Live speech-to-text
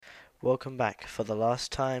Welcome back for the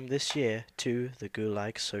last time this year to the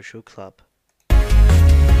Gulag Social Club.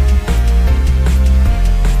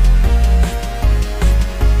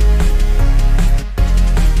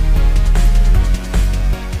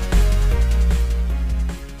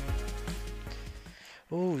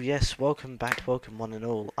 Oh yes, welcome back, welcome one and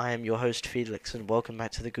all. I am your host Felix and welcome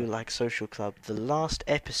back to the Gulag Social Club, the last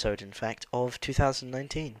episode in fact of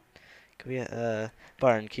 2019. Could we get,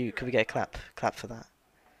 Byron, could we get a clap? Clap for that.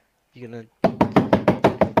 You gonna...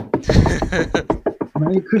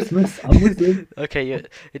 Merry Christmas, I'm Muslim. Okay,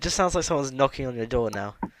 it just sounds like someone's knocking on your door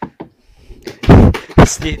now.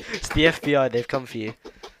 It's the FBI, they've come for you.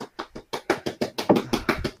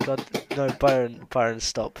 God, no, Byron,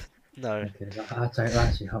 stop. No. Okay, I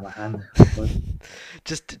actually have a hand.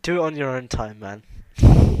 Just do it on your own time, man.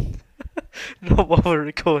 Not while we're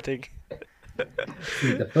recording.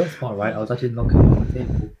 See, the first part, right, I was actually knocking on the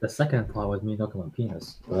table. The second part was me knocking my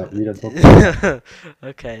penis. But we don't talk about that.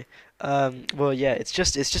 Okay. Well, yeah, it's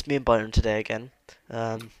just me and Byron today again.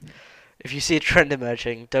 Um, if you see a trend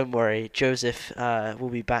emerging, don't worry. Joseph will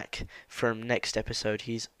be back from next episode.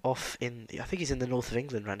 He's off I think he's in the north of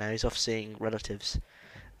England right now. He's off seeing relatives.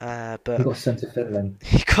 He But got sent to Finland.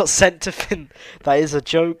 he got sent to Finn. That is a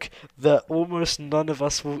joke that almost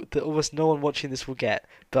no one watching this will get.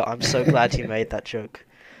 But I'm so glad he made that joke.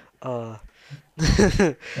 Uh,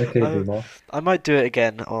 Okay, I, Bimo. I might do it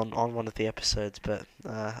again on one of the episodes, but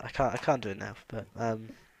I can't do it now. But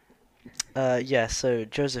yeah. So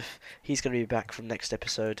Joseph, he's gonna be back from next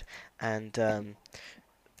episode, and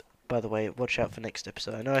by the way, watch out for next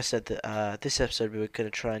episode. I know I said that this episode we were going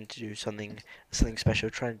to try and do something special,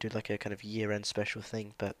 try and do like a kind of year-end special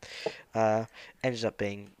thing, but ended up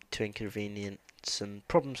being too inconvenient, some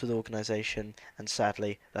problems with organisation, and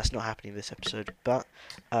sadly that's not happening this episode. But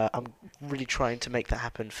I'm really trying to make that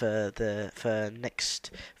happen for the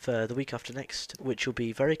week after next, which will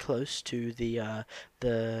be very close to the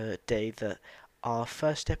day that our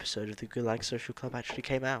first episode of the Gulag Social Club actually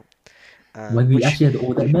came out. When we Which actually had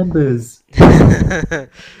all the members.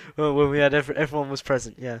 well, when we had everyone was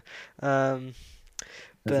present, yeah. As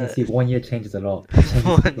you can But see, 1 year changes a lot. It changes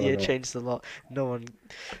 1 year a lot. changed a lot. No one.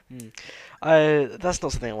 That's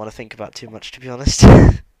not something I want to think about too much, to be honest.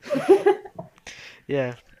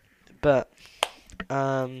 Yeah, but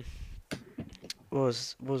um, what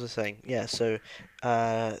was I saying? Yeah,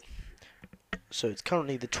 uh, so it's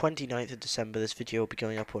currently the 29th of December. This video will be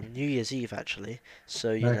going up on New Year's Eve, actually. So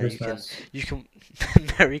Merry you can Christmas.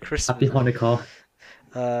 Merry Happy Christmas. Hanukkah.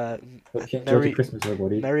 Uh, Hope you enjoyed your Merry Christmas,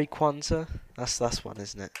 everybody. Merry Kwanzaa. That's one,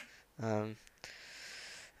 isn't it? Um,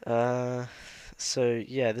 uh, so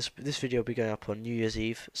yeah, this video will be going up on New Year's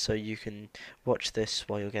Eve, so you can watch this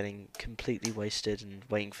while you're getting completely wasted and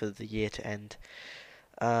waiting for the year to end.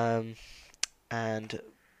 Um, and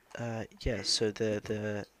yeah, so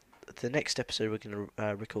the next episode we're going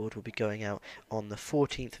to record will be going out on the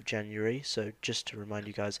 14th of January. So just to remind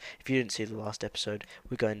you guys, if you didn't see the last episode,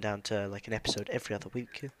 we're going down to like an episode every other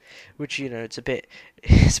week, which it's a bit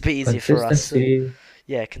it's a bit easier for us. Consistency.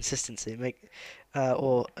 Yeah, consistency.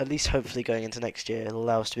 Or at least hopefully going into next year, it'll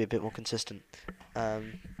allow us to be a bit more consistent.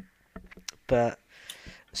 Um, but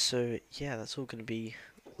so yeah, that's all going to be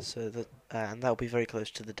and that'll be very close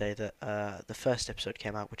to the day that the first episode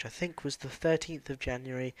came out, which I think was the 13th of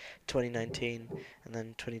January 2019, and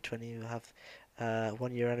then 2020 will have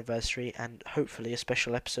 1 year anniversary and hopefully a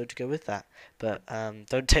special episode to go with that. But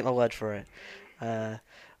don't take my word for it. Uh,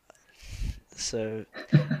 so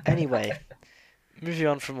anyway, moving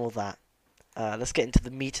on from all that, let's get into the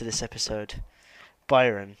meat of this episode.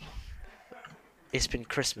 Byron, it's been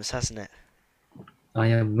Christmas, hasn't it? I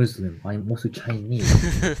am Muslim. I am also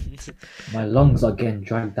Chinese. My lungs are getting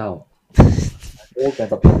dragged out.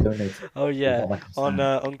 Organs are being donated. Oh yeah, Without my consent.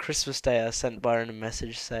 on Christmas Day I sent Byron a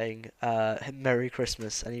message saying Merry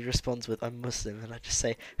Christmas, and he responds with I'm Muslim, and I just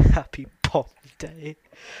say Happy Bomb Day.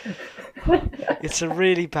 It's a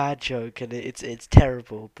really bad joke, and it's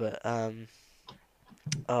terrible, but oh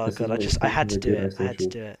This is god, what I had to we do do it. as I had to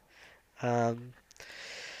social. do it.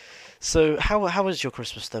 So how was your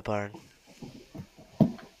Christmas though, Byron?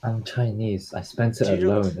 I'm Chinese. I spent it Do you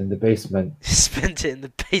not alone in the basement. spent it in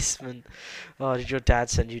the basement? Oh, did your dad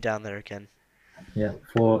send you down there again? Yeah,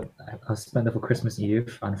 I spent it for Christmas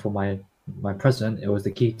Eve, and for my present, it was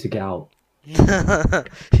the key to get out.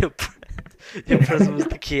 your pre- your present was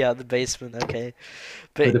the key out of the basement. Okay,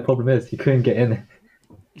 But but the problem is, you couldn't get in.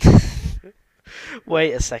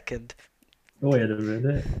 wait a second. Wait a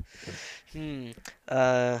minute. Hmm.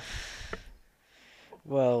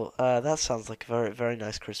 Well, that sounds like a very very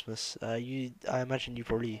nice Christmas. I imagine you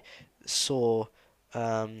probably saw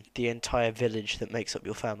the entire village that makes up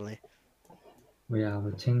your family. We have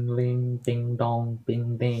a tingling, ding dong,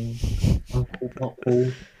 bing ding, uncle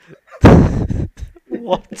popo.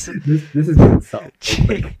 What? This is gonna sound so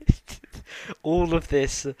quick. All of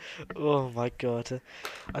this. Oh my god.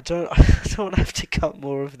 I don't have to cut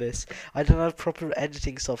more of this. I don't have proper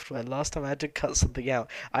editing software. Last time I had to cut something out,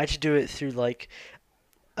 I had to do it through like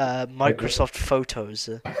Wait, wait, Microsoft Photos.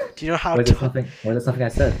 Do you know how wait, there's to? something. Wait, there's something I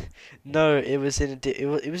said. No, it was in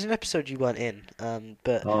it was an episode you weren't in.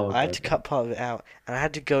 But Oh, I okay, had to okay. cut part of it out, and I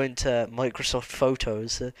had to go into Microsoft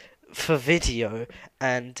Photos for video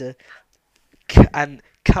and and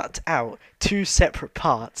cut out two separate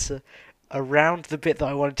parts around the bit that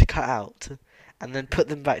I wanted to cut out, and then put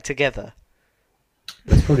them back together.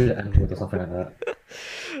 Let's probably the N word or something like that.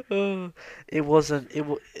 Oh, it wasn't.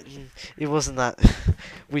 It wasn't that.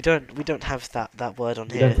 We don't have that word on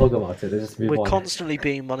We don't here. talk about it. Let's just move We're on. constantly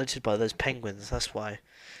being monitored by those penguins. That's why.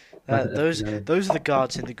 Like the Those FBI. those are the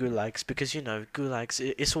guards in the gulags because gulags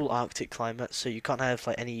it's all Arctic climate, so you can't have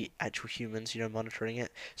like any actual humans monitoring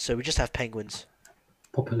it. So we just have penguins.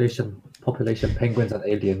 Population penguins and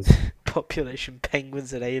aliens. Population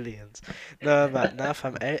penguins and aliens. No, Matt, now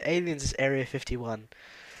fam, aliens is Area 51.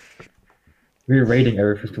 We're raiding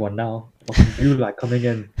Area 51 now. Fucking Gulag coming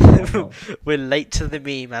in. Oh no. We're late to the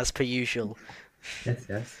meme as per usual. Yes,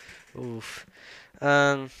 yes. Oof.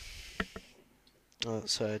 Um. Oh,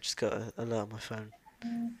 sorry, I just got an alert on my phone.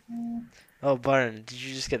 Oh, Byron, did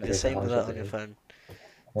you just get the Okay, so same how was your alert on your day? phone?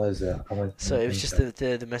 What is it? I want So it was think just so.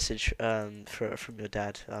 the message from your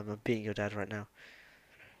dad. I'm being your dad right now.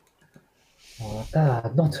 Oh,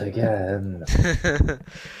 Dad, not again.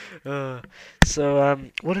 uh,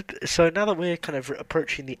 so now that we're kind of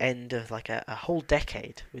approaching the end of like a whole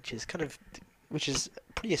decade, which is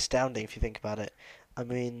pretty astounding if you think about it. I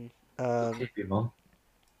mean, Creepy, Mom.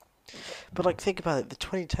 but like think about it, the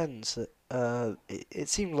 2010s. It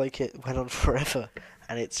seemed like it went on forever,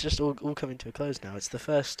 and it's just all coming to a close now. It's the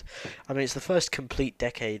first. I mean, it's the first complete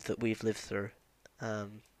decade that we've lived through.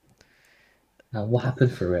 Um, And what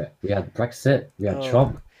happened for it? We had Brexit, we had oh,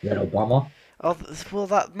 Trump, we had Obama. Oh, well,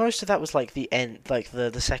 that most of that was like the end, like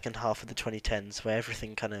the second half of the 2010s, where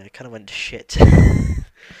everything kind of went to shit.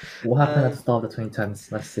 What happened at the um, start of the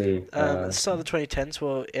 2010s? Let's see. at the start of the 2010s,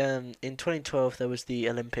 well, in 2012 there was the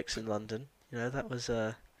Olympics in London. That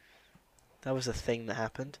was a thing that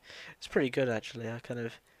happened. It's pretty good actually. I kind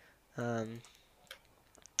of um,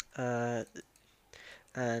 uh,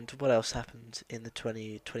 and what else happened in the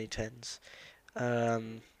 2010s?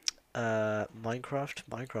 Um,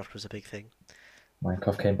 Minecraft was a big thing.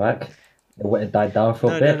 Minecraft came back. It went and died down for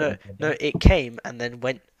a No, no, bit, but no, then came no. back. It came and then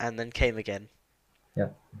went and then came again, Yeah,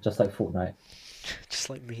 just like Fortnite. just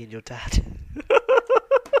like me and your dad.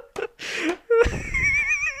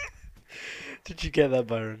 Did you get that,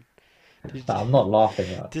 Byron? Did But you? I'm not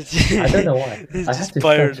laughing at. Did you? I don't know why. It's I had just to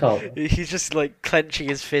search Byron. up. He's just like clenching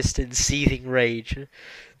his fist in seething rage.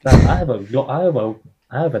 Man, I have a Glock.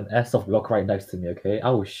 I have an airsoft Glock right next to me. Okay, I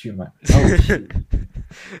will shoot my. I will shoot.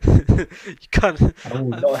 You can't. I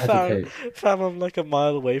will not Fam, hesitate. fam, I'm like a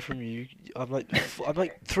mile away from you. I'm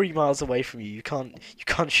like 3 miles away from you. You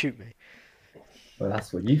can't shoot me. Well,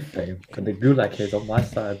 that's what you think. Because the Gulag is on my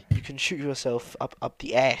side. You can shoot yourself up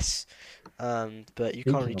the ass, but you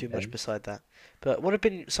can't really Speaking do of much things, beside that. But what have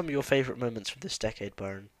been some of your favourite moments from this decade,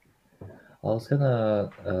 Byron? I was gonna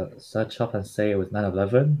search up and say it was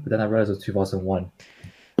 9/11, but then I realized it was 2001,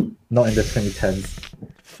 not in the 2010s.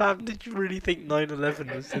 Fam, did you really think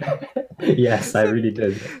 9/11 was in? Yes, I really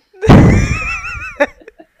did.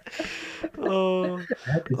 Oh,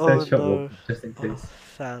 I had to oh search up no. just in Oh, case.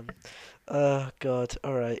 fam. Oh God.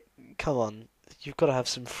 All right. Come on. You've got to have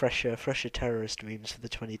some fresher terrorist memes for the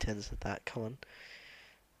 2010s than that. Come on.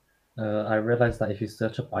 I realized that if you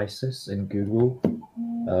search up ISIS in Google,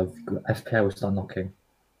 FBI will start knocking.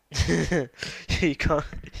 You can't.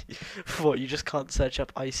 What? You just can't search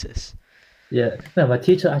up ISIS. Yeah, no, my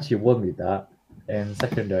teacher actually warned me that in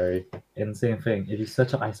secondary. In the same thing, if you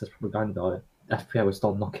search up ISIS propaganda, FBI will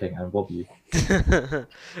start knocking and rob you. I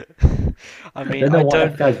I mean, don't know why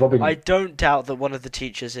FBI is robbing I me. don't doubt that one of the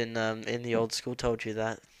teachers in the old school told you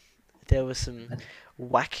that there were some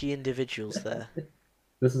wacky individuals there.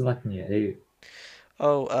 This is like me,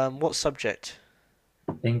 Oh, what subject?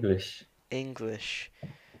 English. English.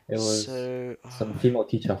 It was So, some female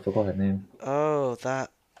teacher. I forgot her name. oh,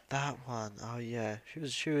 that one. Oh yeah,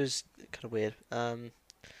 she was kind of weird.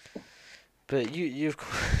 But you've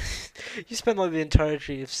you spent like the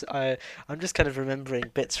entirety of I'm just kind of remembering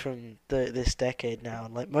bits from this decade now,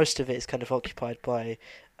 and like most of it is kind of occupied by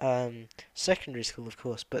secondary school, of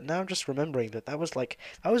course. But now I'm just remembering that that was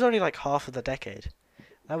only like half of the decade.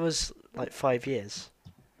 That was like 5 years.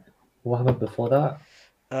 What happened before that?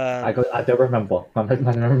 Um, I don't remember. My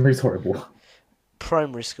memory's horrible.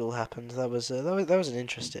 Primary school happened. That was an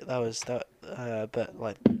interesting. That was that. But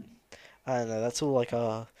like I don't know. That's all like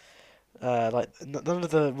our none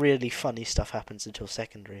of the really funny stuff happens until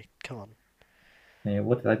secondary. Come on. Yeah,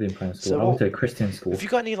 what did I do in primary school? So I went what to a Christian have school you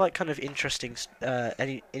got any like kind of interesting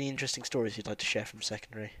any interesting stories you'd like to share from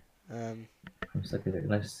secondary? Um, from secondary.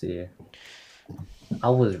 Let's see. I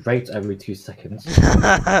was raped every 2 seconds.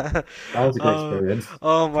 That was a good oh, experience.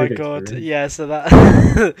 oh my Pretty good god. experience. Yeah, so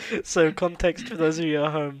that so context for those of you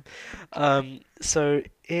at home. So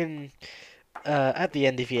in at the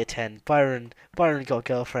end of year 10, Byron got a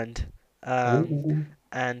girlfriend. Um Oh,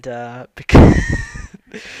 and because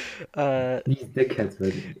uh these dickheads,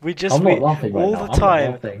 man. we just I'm not we laughing right all now. the I'm not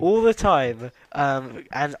time laughing. all the time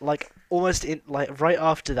and like almost in like right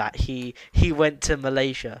after that he went to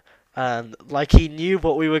Malaysia, like he knew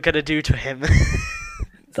what we were gonna do to him.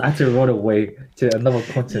 So I had to run away to another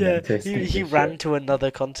Yeah, continent to escape he this ran shit. to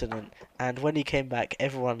another continent, and when he came back,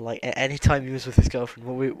 everyone like any time he was with his girlfriend,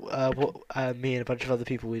 what me and a bunch of other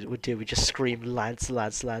people would do, we just scream lads,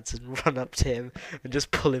 lads, lads, and run up to him and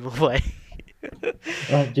just pull him away.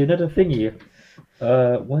 Do you know the thingy?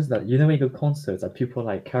 What's that? You know when you go to concerts and people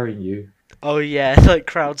like carrying you? Oh yeah, like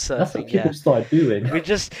crowd That's what surfing. people Yeah, started doing. we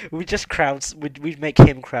just we'd make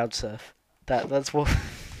him crowd surf. That's what.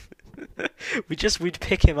 We'd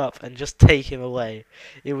pick him up and just take him away.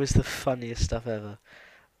 It was the funniest stuff ever.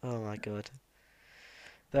 Oh my god.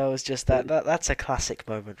 That was just that's a classic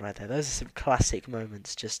moment right there. Those are some classic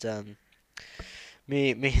moments. Just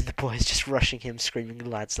me and the boys just rushing him, screaming,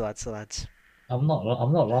 lads, lads, lads. I'm not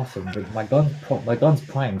laughing. But my gun's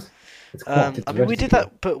primed. It's cocked. I It's mean, ready we to did go.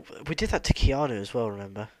 that, but we did that to Keanu as well.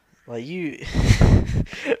 Remember, like you,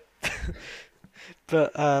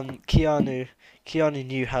 but Keanu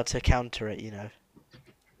knew how to counter it. You know,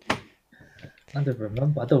 I don't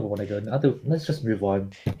remember. I don't want to go. I don't. Let's just move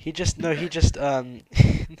on. he just no, he just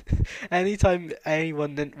anytime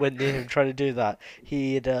anyone went near him trying to do that,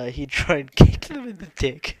 he'd try and kick them in the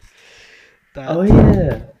dick. Oh That.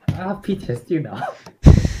 yeah, I have PTSD now.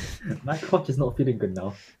 My cock is not feeling good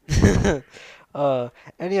now. uh,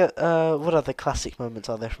 what other classic moments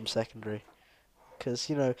are there from secondary? Because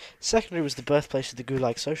secondary was the birthplace of the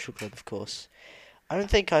Gulag Social Club, of course. I don't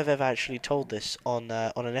think I've ever actually told this on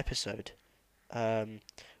an episode, um,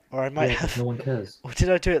 or I might Yeah, because no have. one cares. Or did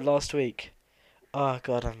I do it last week? Oh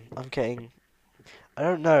god, I'm getting. I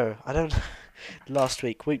don't know. I don't. Last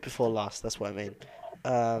week before last. That's what I mean.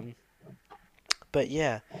 Um, but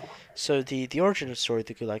yeah. So the origin of the story of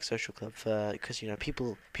the Gulag Social Club, because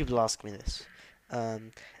people ask me this,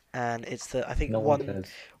 um, and it's that I think No one one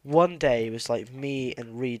cares. one day it was like me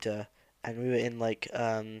and Reader, and we were in like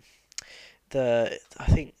the I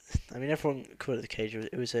think I mean everyone called it the cage.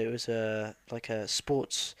 It was a like a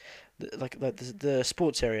sports like the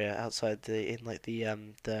sports area outside the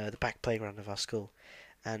back playground of our school,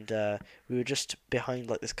 and we were just behind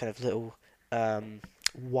like this kind of little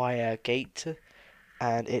wire gate,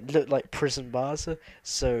 and it looked like prison bars.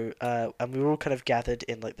 So, and we were all kind of gathered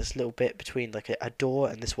in like this little bit between like a door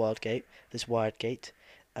and this wired gate.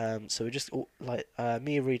 So we just all, like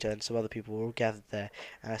me, Rita, and some other people were all gathered there,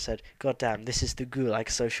 and I said, "God damn, this is the Gulag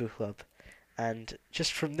Social Club." And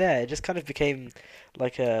just from there, it just kind of became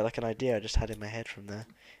like an idea I just had in my head from there.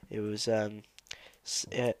 It was and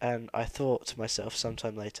I thought to myself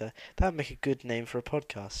sometime later that would make a good name for a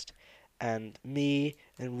podcast. And me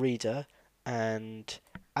and Rita and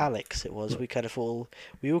Alex, it was we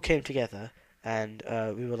all came together and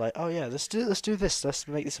we were like, oh yeah, let's do this, let's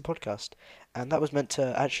make this a podcast, and that was meant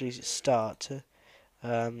to actually start.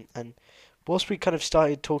 And whilst we kind of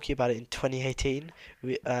started talking about it in 2018,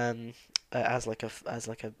 we as like a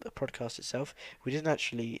podcast itself, we didn't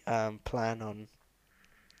actually plan on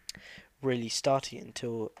really starting it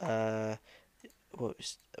until well,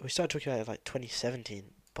 we started talking about it like 2017,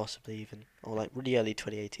 possibly even, or like really early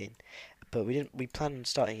 2018. But we didn't. We planned on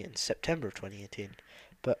starting it in September of 2018,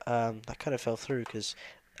 but that kind of fell through because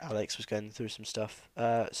Alex was going through some stuff.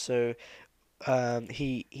 So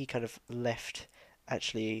he kind of left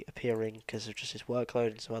actually appearing because of just his workload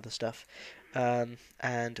and some other stuff.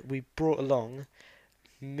 And we brought along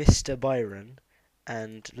Mr. Byron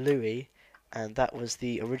and Louis, and that was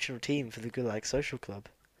the original team for the Gulag Social Club.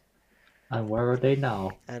 And where are they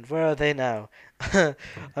now? And where are they now? I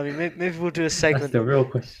mean, maybe we'll do a That's segment. the real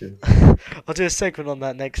question. I'll do a segment on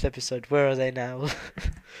that next episode. Where are they now?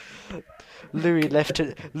 Louis left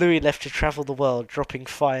to travel the world, dropping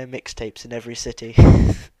fire mixtapes in every city.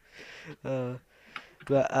 uh,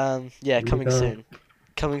 but yeah, coming Rita, soon.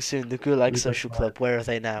 Coming soon, the Gulag Read Social smart. Club. Where are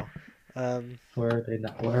they now? Um, Where are they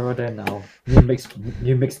now? Where are they now?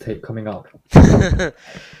 New mixtape coming up.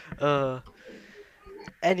 uh,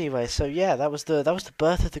 anyway, so yeah, that was the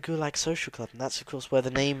birth of the Gulag Social Club, and that's of course where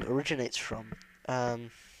the name originates from.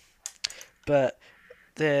 Um, but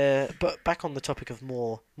but back on the topic of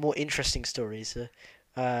more interesting stories,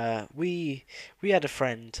 we had a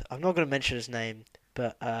friend. I'm not going to mention his name,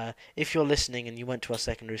 but if you're listening and you went to our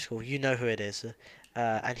secondary school, you know who it is.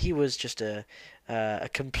 And he was just a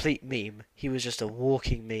complete meme. He was just a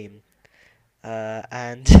walking meme.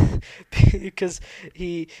 And because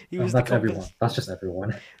he And was the that's everyone. That's just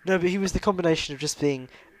everyone. no, but he was the combination of just being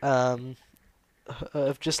um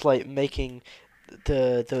of just like making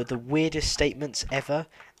the weirdest statements ever,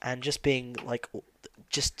 and just being like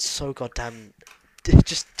just so goddamn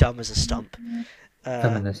just dumb as a stump. Uh,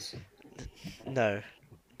 Feminists. no,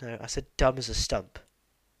 no, I said dumb as a stump.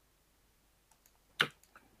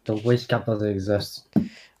 The wage gap doesn't exist.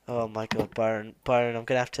 Oh my god, Byron, I'm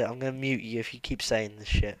gonna mute you if you keep saying this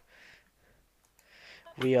shit.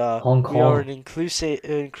 Hong We are an Kong.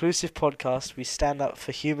 inclusive podcast. We stand up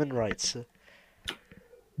for human rights.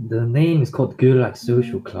 The name is called Gulag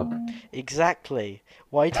Social Club. Exactly.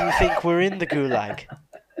 Why do you think we're in the gulag?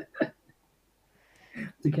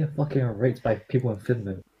 To get fucking raped by people in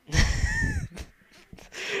Finland.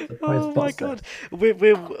 Surprise Oh my bastard.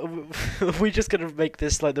 god, we're just gonna make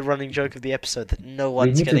this like the running joke of the episode that no We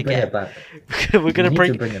one's need to gonna bring it get. back. We're We gonna need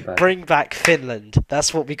to bring it back. bring back Finland.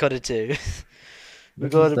 That's what we gotta do. We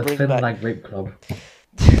This is gotta the bring back. Finland Rape Club.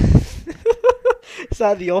 Is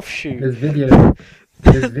that the offshoot?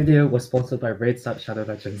 This video was sponsored by Raid Shadow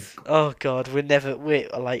Legends. Oh god, we're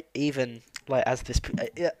like even like as this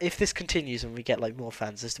if this continues and we get like more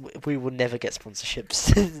fans, we will never get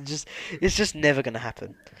sponsorships. It's just never gonna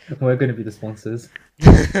happen. We're going to be the sponsors.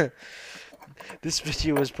 This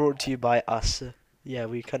video was brought to you by us. Yeah,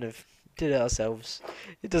 we kind of did it ourselves.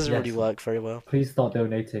 It doesn't really Yes. work very well. Please start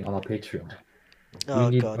donating on our Patreon. We Oh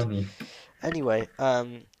need god. money. Anyway,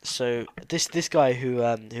 so this guy who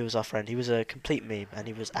was our friend, he was a complete meme, and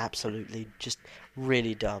he was absolutely just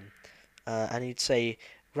really dumb. And he'd say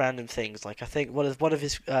random things like I think one of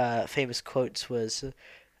his famous quotes was,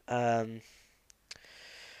 um,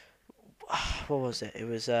 what was it? It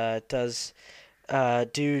was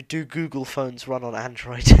do Google phones run on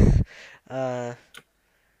Android? uh,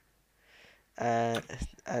 uh,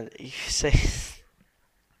 and you say.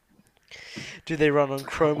 Do they run on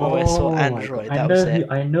Chrome OS or Oh my god! Android? That was it.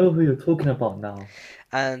 I know who you're talking about now.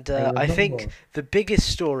 And I I think remember. the biggest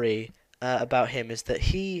story about him is that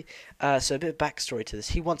so a bit of backstory to this.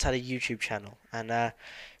 He once had a YouTube channel, and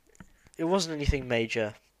it wasn't anything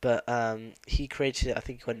major, but he created it. I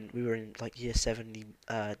think when we were in like year 7, he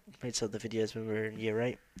made some of the videos when we were in year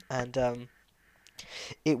 8, and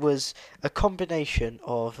it was a combination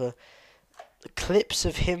of clips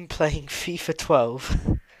of him playing FIFA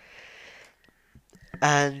 12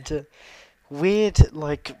 and weird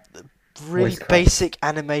like really Voice cracks. basic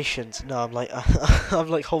animations. No, I'm like I'm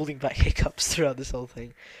like holding back hiccups throughout this whole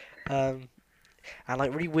thing, and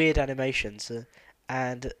like really weird animations.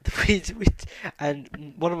 And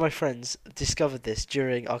and one of my friends discovered this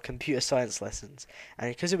during our computer science lessons,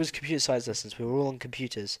 and because it was computer science lessons, we were all on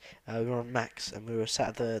computers. We were on Macs, and we were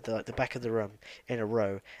sat at the back of the room in a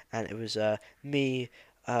row, and it was me,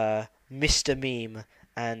 Mr. Meme,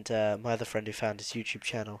 and my other friend who found his YouTube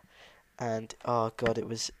channel, and oh god, it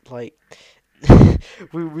was like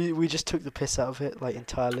we just took the piss out of it like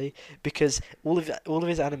entirely, because all of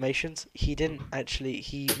his animations he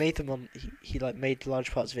made them on he like made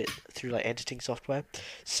large parts of it through like editing software,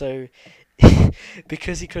 so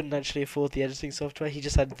because he couldn't actually afford the editing software, he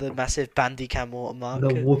just had the massive Bandicam watermark.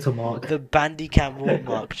 The watermark. The Bandicam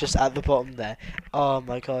watermark just at the bottom there. Oh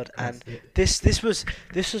my god! And Classic. this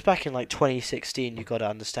was back in like 2016. You got to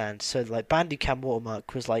understand. So like Bandicam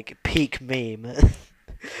watermark was like peak meme.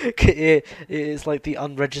 It is like the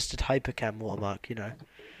unregistered hypercam watermark, you know.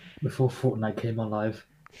 Before Fortnite came alive.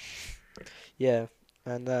 Yeah,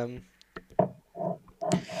 and To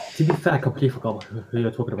be fair, I completely forgot who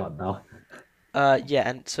you're talking about now. yeah,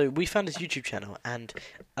 and so we found his YouTube channel, and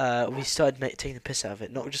we started taking the piss out of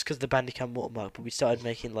it. Not just because of the Bandicam watermark, but we started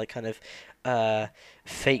making like kind of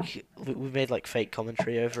fake. We made like fake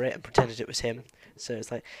commentary over it and pretended it was him. So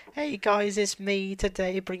it's like, hey guys, it's me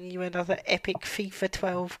today, bringing you another epic FIFA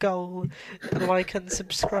 12 goal. Like and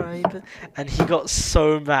subscribe. And he got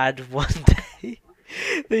so mad one day.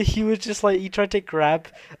 He was just like he tried to grab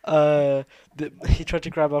our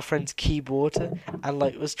friend's keyboard and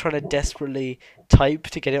like was trying to desperately type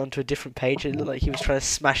to get it onto a different page. It looked like he was trying to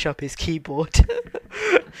smash up his keyboard.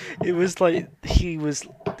 It was like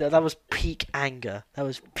that was peak anger. That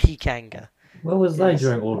was peak anger. Where was I Yes.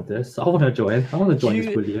 during all of this? I want to join. I want to join this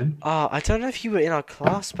You bullying. I don't know if you were in our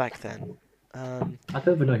class back then. Um I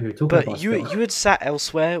don't even know who you're talking But about still. you had sat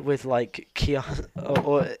elsewhere with like Kiana,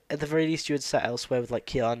 or at the very least you had sat elsewhere with like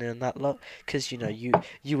Kiana and that lot, because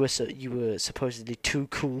you were supposedly too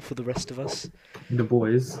cool for the rest of us. The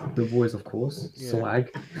boys, of course. Yeah.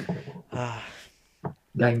 Swag, Ah,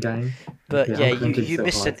 gang, gang. but Okay, yeah, I'm cringing you so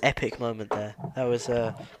missed an hard. epic moment there. That was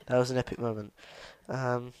an epic moment.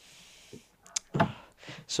 Um,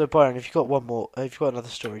 so Byron, have you got another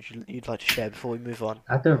story you'd like to share before we move on?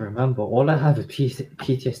 I don't remember. All I have is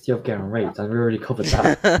PTSD of getting raped, and we already covered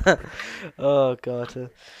that. Oh God.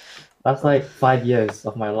 That's like 5 years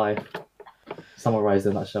of my life summarized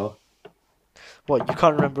in that show. What, you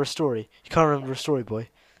can't remember a story? You can't remember a story, boy.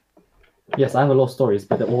 Yes, I have a lot of stories,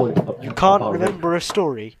 but they're all You can't about rape. remember a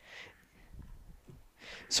story.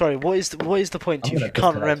 Sorry, what is the point I'm to you if gonna you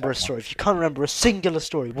can't disconnect remember right a now. story? If you can't remember a singular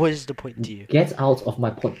story, what is the point to you? Get out of my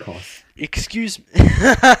podcast. Excuse me.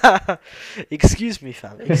 Excuse me,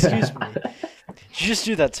 fam. Excuse me. Just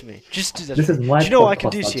do that to me. Just do that This to me. is my Do you know what I can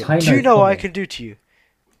podcast. do Now to you? China Do you is know what I coming. can do to you?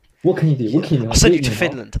 What can you do? What Yeah, can you do? I'll send you Beat to me now?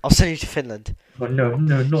 Finland. I'll send you to Finland. Oh no,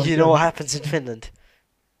 no, not You know what again. happens in Finland?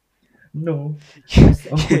 No. Yes,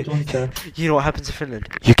 Uncle John's there. You know what happens in Finland?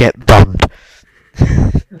 You get bummed.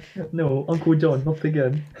 No, Uncle John, not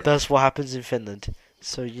again. That's what happens in Finland.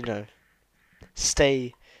 So,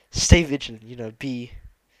 stay stay vigilant, Be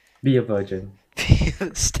a virgin.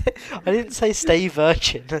 I didn't say stay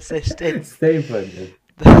virgin. I say stay. Stay virgin.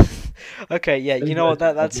 Okay, yeah. Stay You know what?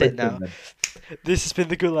 virgin. That's it Uplift now. Finland. This has been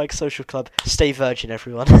the Gulag Social Club. Stay virgin,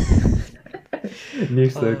 everyone. New uh,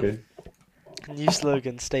 slogan. New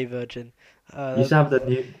slogan: Stay virgin. You should have the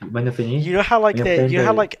new when you're thingy. You know how like When you're playing you know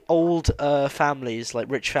how the like old families,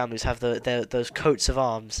 like rich families, have those coats of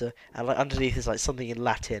arms, and like underneath is like something in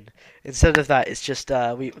Latin. Instead of that, it's just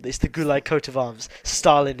it's the Gulag coat of arms.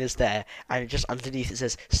 Stalin is there, and just underneath it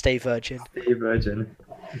says "Stay virgin." stay virgin.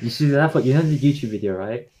 You should have like you know the YouTube video,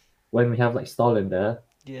 right? When we have like Stalin there,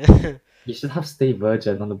 Yeah, you should have stay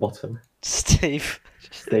virgin on the bottom. Steve.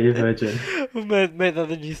 Stay virgin. We made that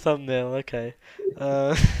the new thumbnail. Okay.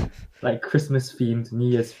 Uh, Like Christmas themed, New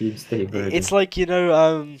Year's themed stay it's virgin. like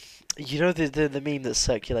the meme that's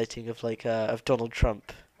circulating of like of Donald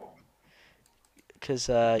Trump, because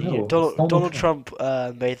No, it's Donald Donald Trump.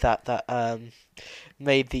 Trump made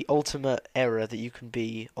made the ultimate error that you can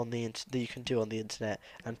be on that you can do on the internet,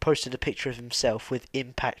 and posted a picture of himself with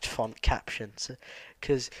impact font captions,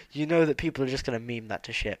 because you know that people are just gonna meme that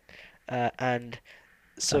to shit, and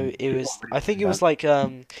so it People was. are I think it that. was like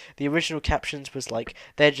the original captions was like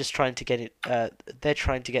they're just trying to get it. They're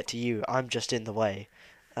trying to get to you. I'm just in the way.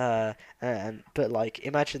 And but like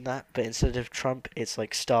imagine that, but instead of Trump, it's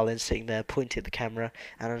like Stalin sitting there pointing at the camera,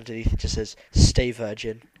 and underneath it just says "Stay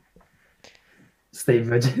virgin." Stay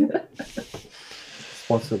virgin.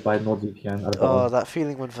 Sponsored by NordVPN at the Oh, bottom. that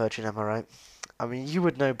feeling when virgin, am I right? I mean, you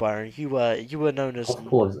would know, Byron. You were known as Of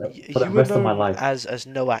course, for the you were rest of my known life. as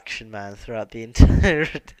no action man throughout the entire.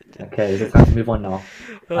 Okay, is it time to move on now? I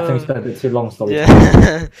think we uh, spent a bit too long storytelling.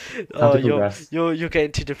 Yeah. Time Oh, to progress. you're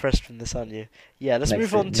getting too depressed from this, aren't you? Yeah. Next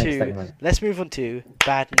segment. Let's move on to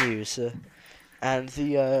bad news, and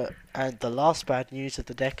the last bad news of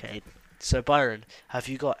the decade. So Byron, have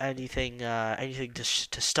you got anything to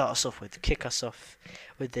start us off with? Kick us off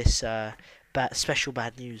with this special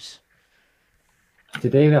bad news.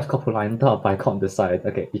 Today we have a couple lined up, I can't decide.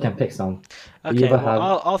 Okay, you can pick some. We Okay, either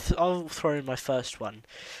well have I'll throw in my first one.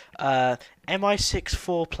 MI6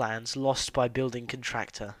 floor plans lost by building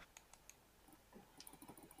contractor.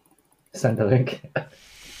 send a link.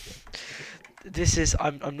 This is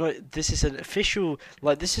I'm not. This is an official,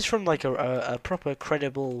 like, this is from like a proper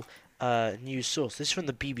credible news source. This is from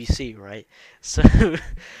the BBC, right? So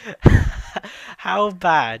how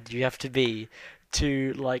bad do you have to be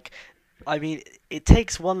to like? I mean, it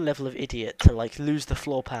takes one level of idiot to like lose the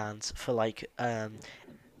floor plans for like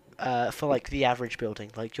the average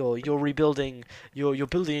building. Like you're rebuilding, you're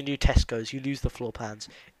building a new Tesco's. You lose the floor plans.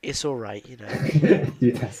 It's all right, you know.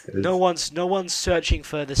 Do Tesco's. No one's searching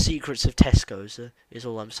for the secrets of Tesco's. Is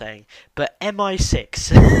all I'm saying. But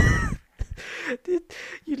MI6,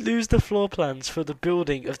 you lose the floor plans for the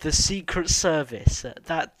building of the Secret Service.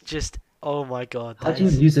 That just, oh my god, How that do you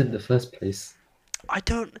is. use it in the first place? I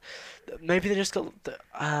don't. Maybe they just got.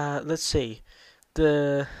 Let's see.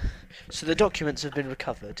 The So the documents have been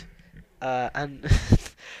recovered. And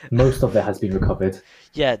Most of it has been recovered.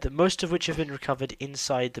 yeah, the most of which have been recovered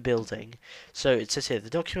inside the building. So it says here the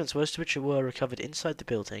documents, most of which were recovered inside the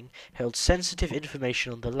building, held sensitive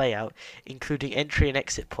information on the layout, including entry and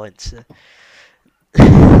exit points.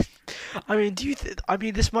 I mean, I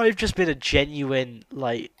mean, this might have just been a genuine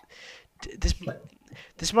like this. Like,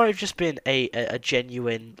 This might have just been a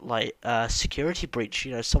genuine like security breach.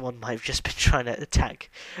 You know, someone might have just been trying to attack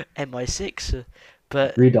MI6,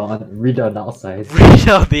 but read on the outside. right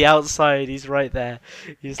on the outside, he's right there.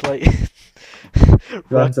 He's like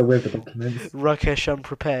Runs away with the documents. Rakesh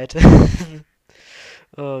unprepared.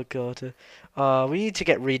 Oh god. We need to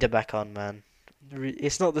get Reader back on, man.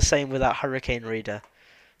 It's not the same without Hurricane Reader.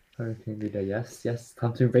 Hurricane Reader, yes, yes.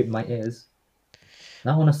 Time to rape my ears.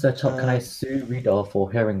 Now I want to search up, can I Um, sue Reader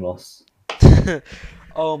for hearing loss?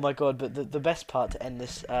 oh my god! But the best part to end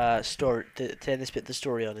this story to end this bit of the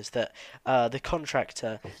story on is that the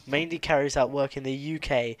contractor mainly carries out work in the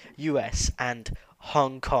UK, US, and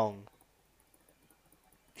Hong Kong.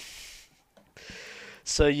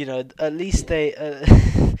 So you know, at least they.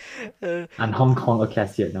 And Hong Kong, okay, I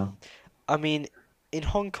see it now. I mean, in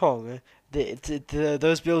Hong Kong,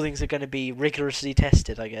 those buildings are going to be rigorously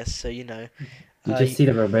tested, I guess. So you know, You uh, just see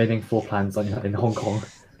the remaining floor plans in Hong Kong.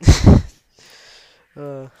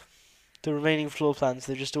 uh, the remaining floor plans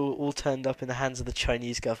they're just all turned up in the hands of the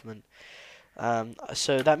Chinese government.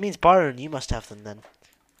 So that means Byron, you must have them then.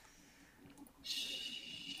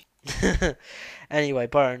 Anyway,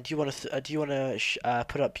 Byron, do you want to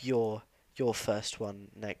put up your first one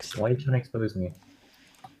next? Why are you trying to expose me?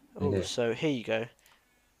 Oh, Okay. so here you go.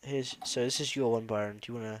 So this is your one, Byron.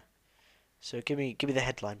 Do you want to? So give me the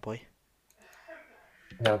headline, boy.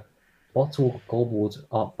 Yeah. Bottle gobbled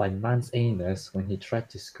up by man's anus when he tried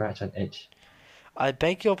to scratch an itch. I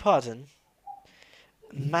beg your pardon.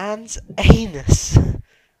 Man's anus.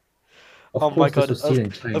 Of Oh my course, this god. was seen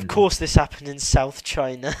in China. Of course this happened in South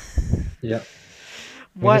China. Yeah.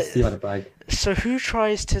 You can Why? just see by the bag. So who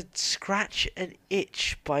tries to scratch an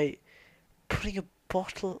itch by putting a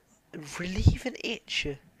bottle, relieve an itch?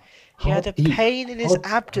 He had How a deep? pain in his How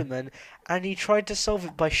abdomen and he tried to solve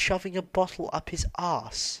it by shoving a bottle up his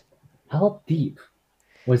arse. how deep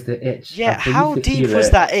was the itch? Yeah, And for you how to deep feel was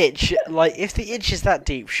it, that itch? Like, if the itch is that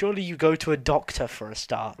deep, surely you go to a doctor for a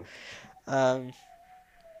start. Um,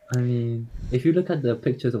 I mean, if you look at the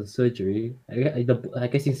pictures of the surgery, I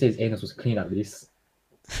guess you can say his anus was clean at least,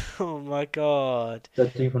 oh my god.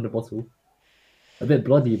 judging from the bottle. A bit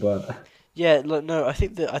bloody, but Yeah, look, no, I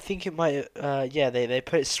think it might. Yeah, they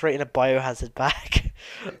put it straight in a biohazard bag.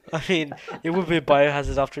 I mean, it would be a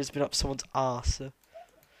biohazard after it's been up someone's arse.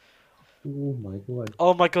 oh my god.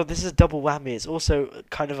 Oh my god, this is a double whammy. It's also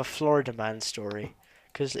kind of a Florida man story.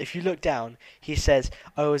 Because if you look down, he says,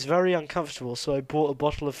 I was very uncomfortable, so I bought a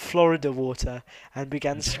bottle of Florida water and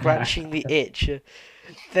began scratching the itch.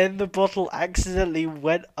 Then the bottle accidentally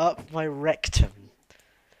went up my rectum.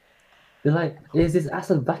 They're like, is this ass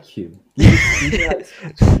a vacuum? You do like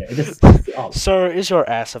scratching it, it just sucks it up. Sir, is your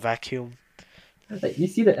ass a vacuum? Like you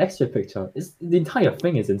see the extra picture, it's the entire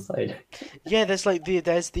thing is inside. Yeah, there's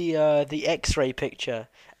the X-ray picture,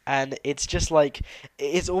 and it's just like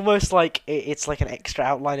it's almost like it's like an extra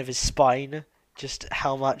outline of his spine, just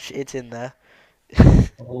how much it's in there.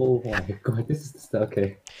 Oh my god, this is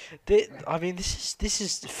okay. I mean, this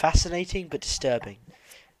is fascinating but disturbing.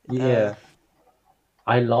 Uh, Yeah,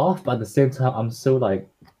 I laugh, but at the same time, I'm so like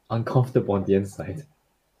uncomfortable on the inside.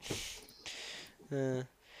 uh,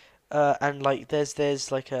 and like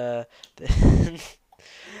there's like a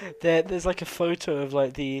there's like a photo of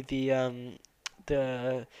like the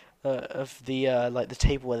of the like the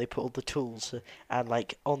table where they put all the tools, and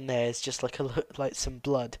like on there is just like like some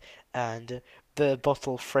blood and the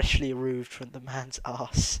bottle freshly removed from the man's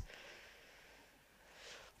ass.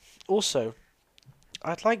 Also,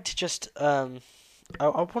 I'd like to just I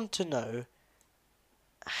want to know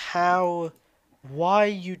how why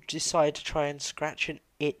you decide to try and scratch an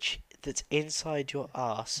itch that's inside your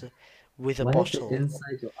ass with a Why is it bottle.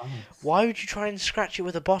 inside your ass? Why would you try and scratch it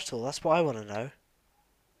with a bottle? That's what I want to know.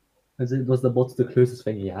 Was the bottle the closest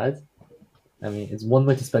thing he had? I mean, it's one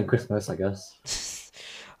way to spend Christmas, I guess.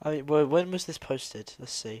 I mean, well, when was this posted?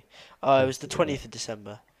 Let's see. Oh, it was Let's the see. 20th of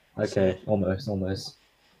December. So, Okay, almost, almost.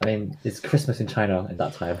 I mean, it's Christmas in China at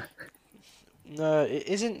that time. no, it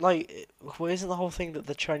isn't like. Well, isn't the whole thing that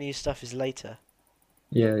the Chinese stuff is later?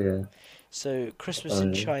 Yeah, yeah. So, Christmas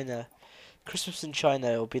in Uh, China. Christmas in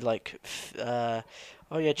China will be like.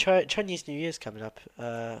 Oh, yeah, Chinese New Year's coming up.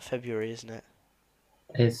 February, isn't it?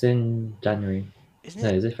 it's in January. Isn't No,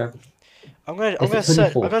 it? is it February? I'm It's the gonna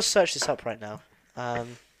search. I'm 24th. gonna search this up right now.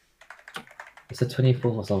 It's the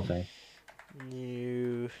 24th or something.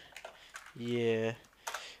 New Year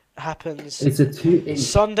happens It's a 2 inch.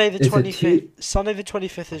 Sunday the It's a 25th. two. Sunday the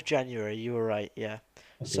 25th of January. You were right. Yeah.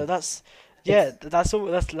 So Okay. that's yeah. It's That's all.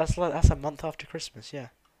 That's a month after Christmas. Yeah.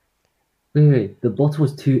 wait. The bottle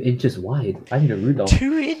was 2 inches wide. I need a ruler.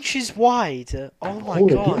 2 inches wide. Oh my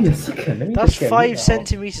Hold it. Give me a god. second. Let me That's just get a five ruler out.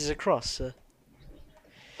 centimeters across.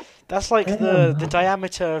 That's like the Damn.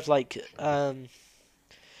 diameter of like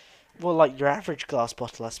well, like your average glass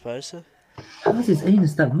bottle, I suppose. How much is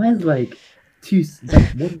anus? That mine's like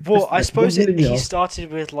like one, Well, I like one suppose he millimeter.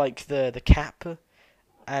 started with like the cap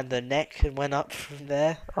and the neck and went up from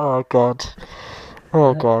there. Oh god.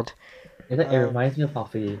 Oh That, god. it reminds me of how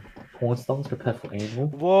the porn stars prepare for anal.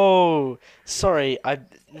 Whoa. Sorry,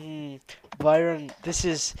 Byron, this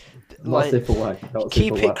is Not like safe for work. Not safe for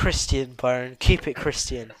keep it work. Christian, Byron. Keep it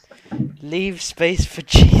Christian. Leave space for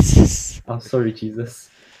Jesus. I'm sorry, Jesus.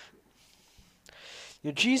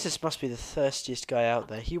 Jesus must be the thirstiest guy out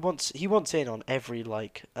there. He wants in on every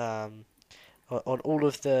like on all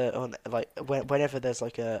of the on like whenever there's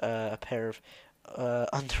like a pair of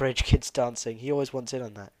underage kids dancing, he always wants in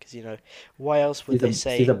on that because why else would they She's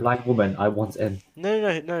say a blind woman. I want in. no,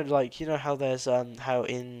 like how there's how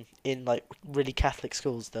in like really Catholic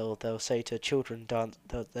schools they'll say to children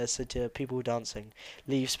they'll say to people dancing,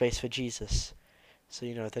 leave space for Jesus, so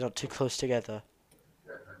they're not too close together.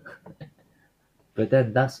 But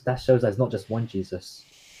then that shows that it's not just one Jesus.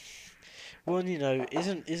 Well,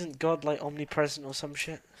 isn't God like omnipresent or some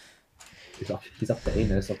shit? He's up the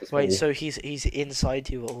anus of the Wait, school. so he's inside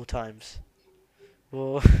you at all times?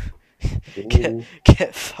 Well, get Ooh.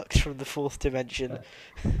 get fucked from the fourth dimension.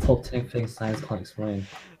 Top 10 things science can't explain.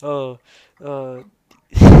 Oh, uh,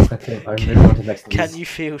 Okay, I'm moving on to the next can news. you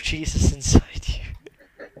feel Jesus inside you?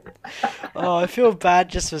 Oh, I feel bad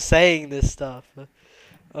just for saying this stuff.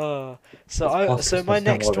 Oh, It's past so my Christmas, don't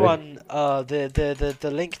next worry. one,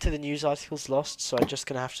 the link to the news article's lost, so I'm just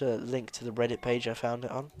gonna have to link to the Reddit page I found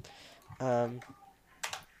it on. Um,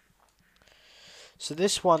 so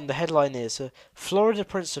this one, the headline is Florida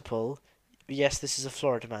principal. Yes, this is a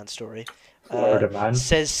Florida man story. Florida man.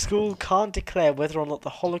 Says school can't declare whether or not the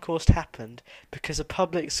Holocaust happened because a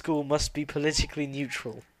public school must be politically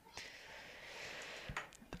neutral.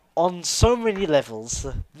 On so many levels,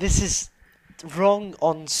 this is wrong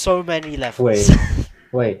on so many levels.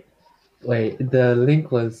 Wait, wait. The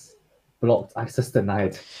link was blocked. Access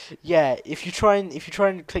denied. Yeah, if you try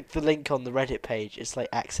and click the link on the Reddit page, it's like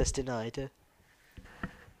access denied.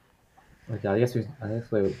 Okay, I guess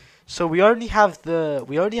wait. So we only have the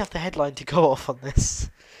headline to go off on this,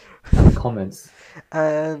 And the comments.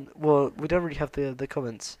 and well, we don't really have the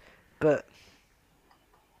comments, but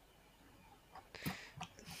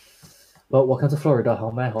Well, welcome to Florida. How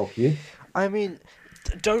may I help you? I mean,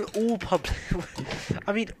 don't all public.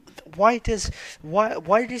 I mean, why does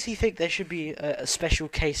he think there should be a special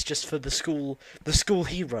case just for the school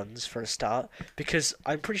he runs for a start? Because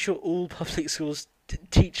I'm pretty sure all public schools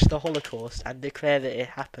teach the Holocaust and declare that it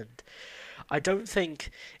happened. I don't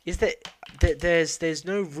think is that there's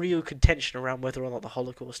no real contention around whether or not the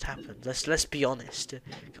Holocaust happened. Let's be honest.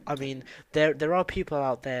 I mean, there are people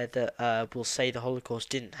out there that will say the Holocaust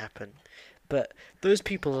didn't happen, but those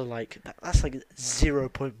people are like that's like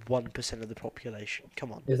 0.1% of the population.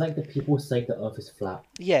 Come on. It's like the people saying the Earth is flat.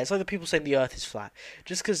 Yeah, it's like the people saying the Earth is flat.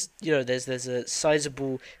 Just because there's a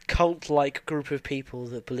sizable cult-like group of people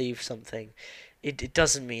that believe something, it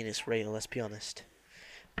doesn't mean it's real. Let's be honest.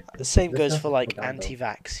 The same This goes sounds for like like propaganda.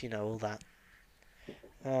 anti-vax, all that.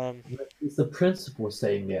 Um, It's the principal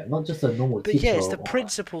saying it, not just a normal but yeah, teacher. it's the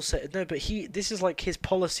principal say no, but this is like his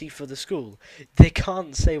policy for the school. They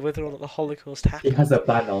can't say whether or not the Holocaust He has happened. a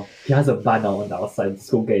banner. He has a banner on the outside the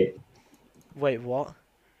school gate. Wait, what?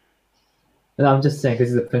 And I'm just saying,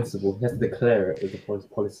 because he's a principal, he has to declare it as a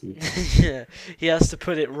policy. Yeah, he has to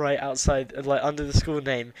put it right outside, like under the school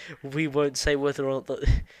name. We won't say whether or not that.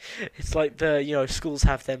 It's like schools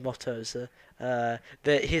have their mottos.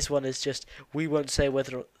 His one is just we won't say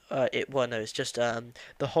whether it. Well, no, it's just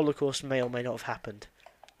the Holocaust may or may not have happened.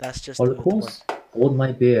 That's just the one. Holocaust? Hold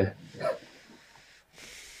my beer.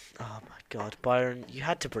 Oh my God, Byron, you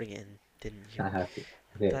had to bring it in, didn't you? I have to.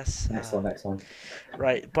 Okay, That's next one.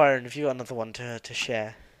 right, Byron. Have you got another one to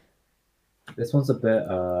share? This one's a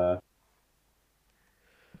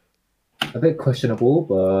bit questionable,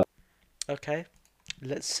 but Okay,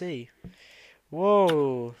 let's see.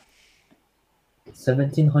 Whoa.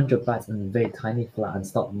 1700 bats invade tiny flat and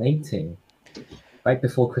start mating right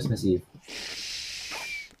before Christmas Eve.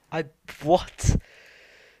 What?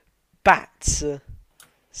 Bats.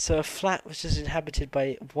 So a flat was just inhabited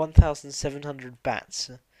by 1,700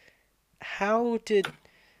 bats. How did?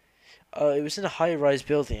 It was in a high-rise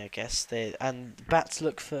building, I guess. And bats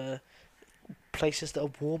look for places that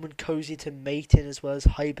are warm and cozy to mate in, as well as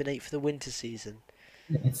hibernate for the winter season.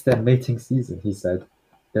 It's their mating season, he said.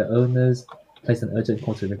 Their owners placed an urgent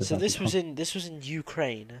call to make the So time to come. this was in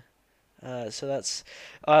Ukraine. So that's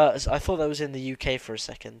I thought that was in the UK for a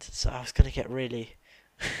second. So I was gonna get really.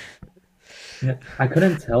 Yeah, I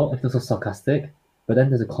couldn't tell if this was sarcastic, but then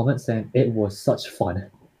there's a comment saying it was such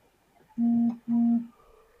fun.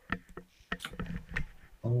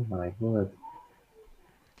 Oh my word.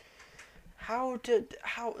 How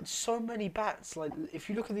so many bats? Like if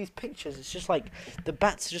you look at these pictures, it's just like the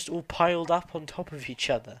bats are just all piled up on top of each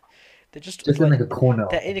other. They're just Just in like like a corner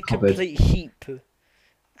they're of in a a cupboard. complete heap,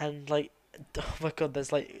 and like oh my god,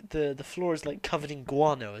 there's like the floor is like covered in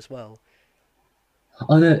guano as well.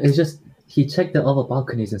 Oh no, it's just he checked the other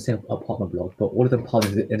balconies in the same apartment block, but all of them piled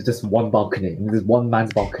in just one balcony. And there's one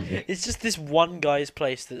man's balcony. It's just this one guy's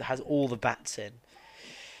place that has all the bats in.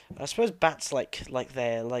 I suppose bats like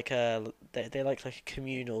they're like they like a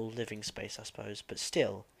communal living space, I suppose. But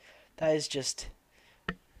still, that is just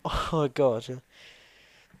oh my god,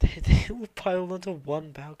 they all piled onto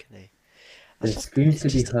one balcony. That's The just screams it's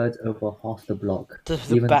could be just heard over half the block, the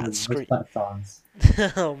even bat though most scream. bat sounds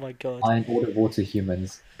Oh my god. are inaudible to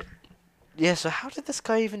humans. Yeah. So how did this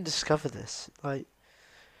guy even discover this? Like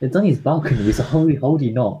It's on his balcony, so holy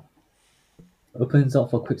holy not. Opens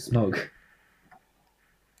up for a quick smoke.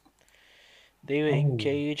 they were Oh,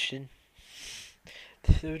 engaged in.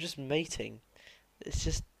 They were just mating. It's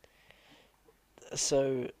just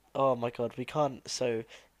so. Oh my god. We can't. So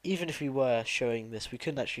even if we were showing this, we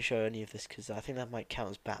couldn't actually show any of this because I think that might count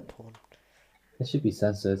as bat porn. it should be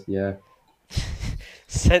censored, yeah.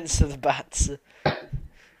 Censor the bats.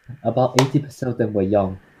 About 80% of them were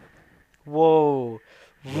young. Whoa,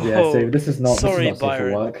 Yeah, so whoa. this is Sorry, not safe for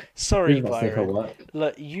Byron. work. This Sorry, is not safe for Byron. work.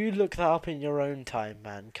 Look, you look that up in your own time,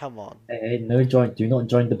 man. Come on. Hey, no join. Do not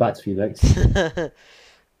join the bats, Felix.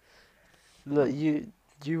 Look, you're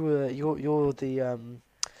the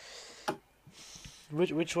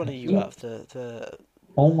which one are you You- out of the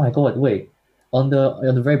Oh my god! Wait. On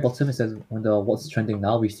the very bottom it says on the what's trending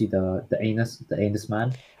now. We see the anus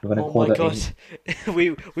man. We're gonna Oh call my the god,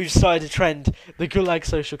 anus. we've started a trend. The Gulag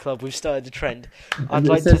Social Club. We've started a trend. I'd It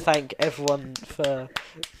like to says thank everyone for.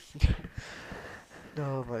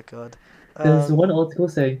 Oh my god. there's Um, one article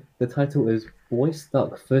saying the title is "Boy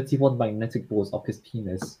Stuck 31 Magnetic Balls Up His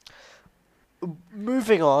Penis."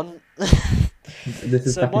 moving on. This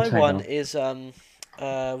is So back in my one China. is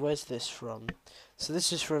where's this from? So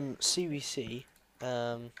this is from CBC,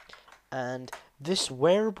 and this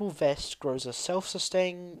wearable vest grows a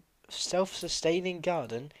self-sustaining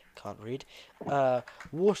garden. Can't read.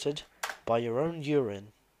 Watered by your own urine.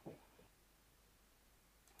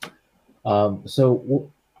 Huh?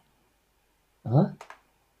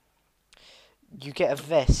 You get a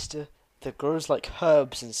vest that grows like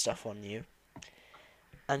herbs and stuff on you,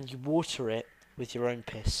 and you water it with your own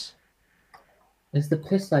piss. Is the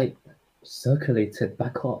piss like circulated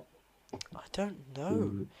back up? I don't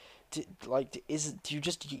know. to- Do you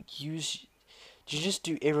just use? Do you just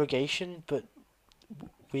do irrigation, but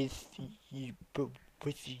with but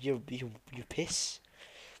with your piss?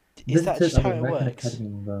 Is that Visitors just at how the it American works? Academy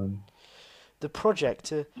in Rome. The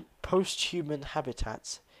project Post-Human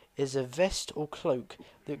Habitats is a vest or cloak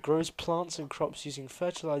that grows plants and crops using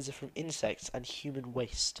fertilizer from insects and human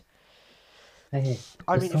waste. Hey,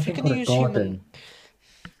 I there's mean, if you're something going to called a use human, garden.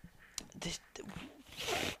 this,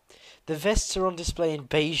 the vests are on display in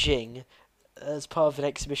Beijing as part of an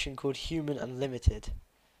exhibition called Human Unlimited.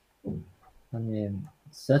 I mean,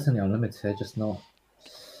 certainly unlimited, just not.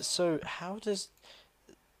 So how does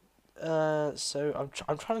so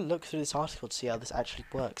I'm trying to look through this article to see how this actually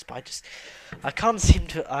works, but I can't seem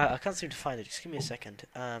to I can't seem to find it. Just give me a second.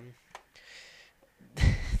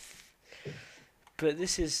 But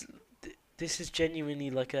this is genuinely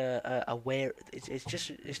like a wear. It's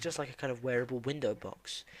just like a kind of wearable window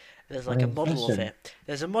box. There's I like a mean, model of fashion. it.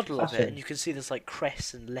 There's a model of it, and Fashion. you can see there's like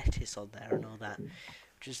cress and lettuce on there and all that,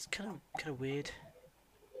 which is kind of weird.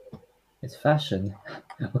 It's fashion.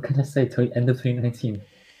 What can I say? End of 2019.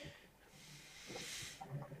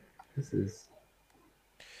 This is.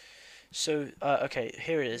 So, okay,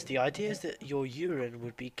 here it is. The idea is that your urine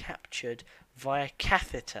would be captured via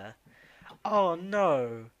catheter. Oh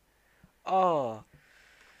no! Oh,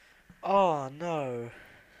 oh no!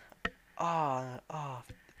 Oh.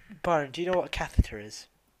 Byron, do you know what a catheter is?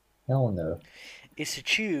 Hell no. It's a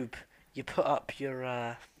tube you put up your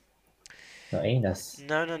No anus.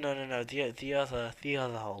 no. The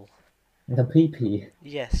other hole. The pee pee.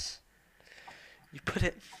 Yes, you put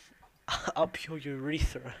it up your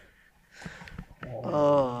urethra. Oh.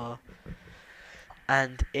 Oh,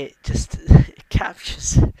 and it just it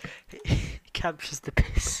captures the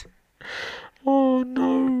piss. Oh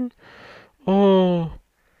no. Oh.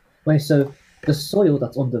 Wait, so the soil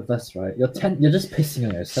that's on the vest, right? You're just pissing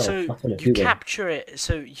on yourself. So That's what you're you doing. capture it.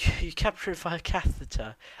 So you capture it via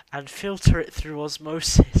catheter and filter it through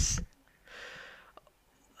osmosis.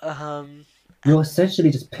 Um, You're and essentially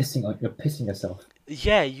just pissing on. You're pissing yourself.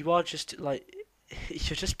 yeah, you are just like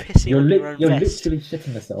you're just pissing on your own You're vest. literally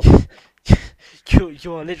shitting yourself.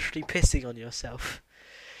 You are literally pissing on yourself.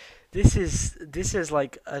 This is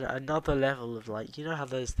like another level of like, you know how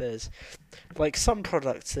there's like some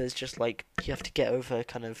products, there's just like you have to get over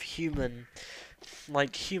kind of human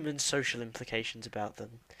social implications about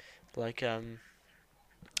them. Like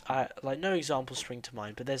I like no examples spring to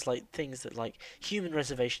mind, but there's like things that like human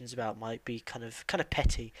reservations about might be kind of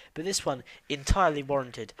petty, but this one entirely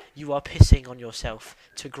warranted. You are pissing on yourself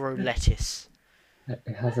to grow lettuce.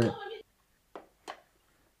 It has a.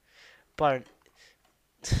 Byron,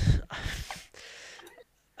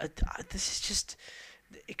 this is just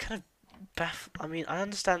it kind of I mean, I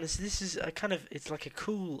understand this. This is a kind of it's like a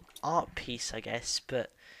cool art piece, I guess,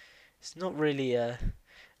 but it's not really a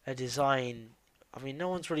design. I mean, no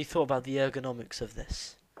one's really thought about the ergonomics of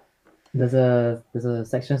this. There's a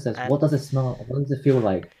section that says, And what does it smell? What does it feel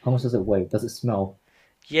like? How much does it weigh? Does it smell?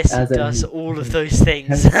 yes, It it does all has of an those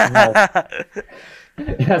things. intense smell.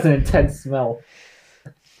 It has an intense smell.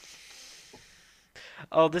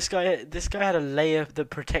 Oh, this guy had a layer that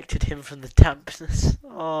protected him from the dampness.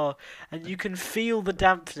 Oh, and you can feel the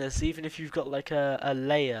dampness even if you've got like a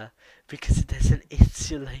layer because there's an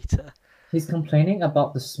insulator. He's complaining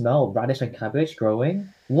about the smell of radish and cabbage growing.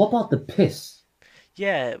 What about the piss?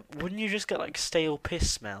 Yeah, wouldn't you just get like stale piss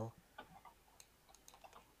smell?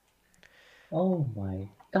 Oh my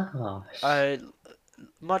gosh. Uh,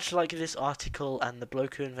 Much like this article and the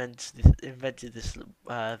bloke who invented this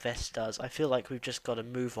vest does, I feel like we've just got to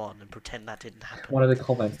move on and pretend that didn't happen. One of the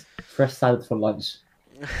comments, fresh salad for lunch.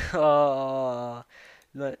 Oh,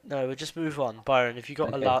 no, no, we'll just move on. Byron, Okay,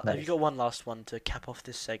 have you nice. got one last one to cap off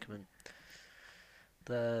this segment?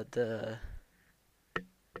 The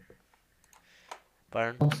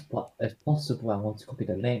Byron. If possible, I want to copy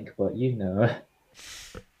the link, but you know,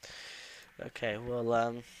 Okay,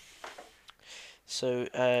 well, so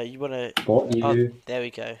you wanna? got Oh, you. there we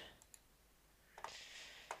go.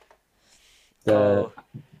 The Oh,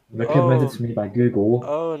 recommended oh, to me by Google.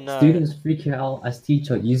 oh no. Students freaking out as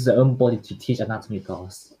teacher uses their own body to teach anatomy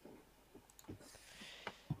class.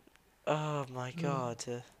 Oh my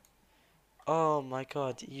god. Oh my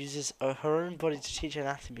god. Uses her own body to teach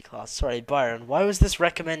anatomy class. Sorry, Byron. Why was this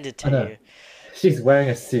recommended I to know. you? She's wearing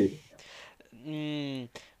a suit, Hmm.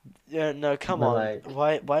 Yeah, no, come but on.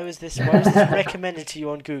 like, Why was this recommended to you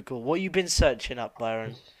on Google? What you been searching up,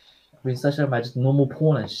 Byron? I mean, such a just normal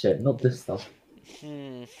porn and shit, not this stuff.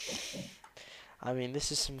 Hmm. I mean,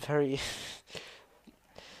 this is some very.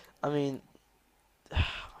 I mean, oh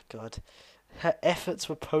my god. Her efforts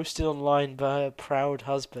were posted online by her proud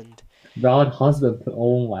husband. Brown husband,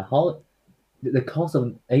 oh my, how the cost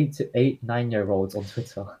of 8 to 9 year olds on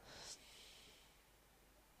Twitter.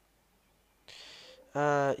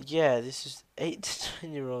 Yeah, this is 8 to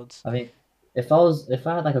 9 year olds. I mean, if I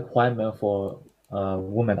had like a requirement for a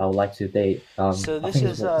woman I would like to date, So I this think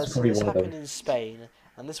is it's so probably this one of happened them. in Spain,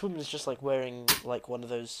 and this woman is just like wearing like one of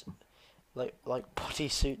those like body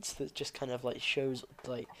suits that just kind of like shows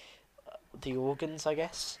like the organs, I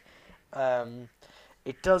guess. Um,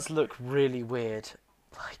 it does look really weird.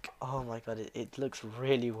 Like, oh my god, it looks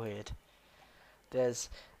really weird. There's,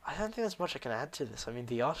 I don't think there's much I can add to this. I mean,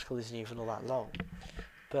 the article isn't even all that long,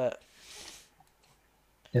 but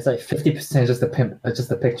It's like 50% just a pimp,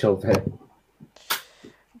 just a picture of him.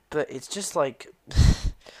 it's just like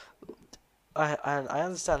I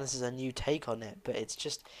understand this is a new take on it, but it's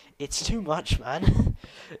too much, man.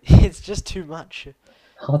 It's just too much.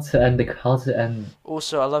 How to end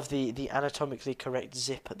Also, I love the anatomically correct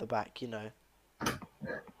zip at the back.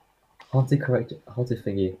 how to correct how to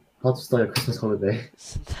thingy how to start your Christmas holiday.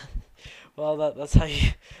 Well, that's how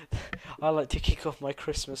you. I like to kick off my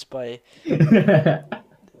Christmas by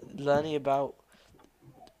learning about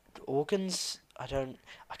organs. I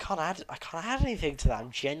can't add anything to that.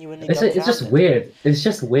 I'm genuinely It's just dumbfounded. weird. It's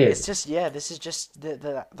just It's weird. just yeah. This is just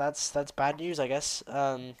that's bad news, I guess.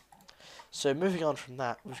 So moving on from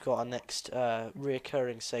that, we've got our next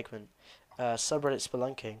reoccurring segment, subreddit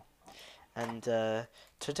spelunking, and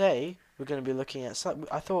today we're going to be looking at some.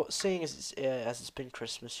 I thought, seeing as it's been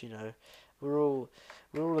Christmas, we're all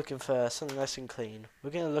we're all looking for something nice and clean. We're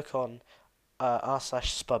going to look on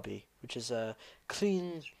r/spubby, which is a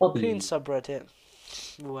clean Bobby, subreddit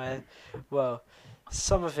where, well,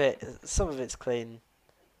 some of it's clean.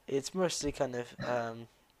 It's mostly kind of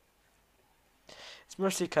it's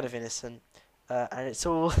mostly kind of innocent, and it's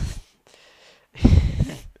all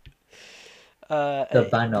uh, the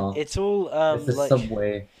it, banner. it's all It's the like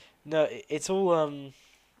subway. no, it's all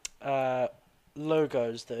uh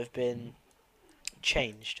logos that have been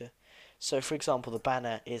changed. So, for example, the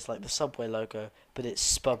banner is like the Subway logo, but it's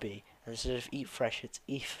Spubby, and instead of Eat Fresh, it's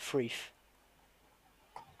Eat Freef.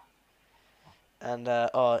 And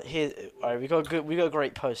here, all right, we got a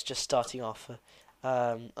great post just starting off.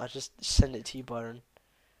 I just send it to you, Byron.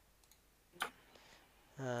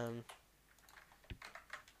 Um,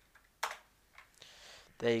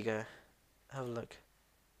 there you go. Have a look.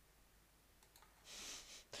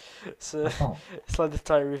 So I can't. it's like the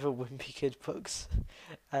Diary of a Wimpy Kid books,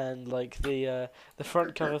 and like the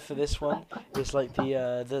front cover for this one is like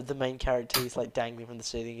the main character. He's like dangling from the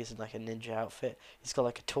ceiling. He's in like a ninja outfit. He's got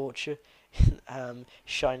like a torch,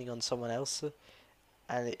 shining on someone else,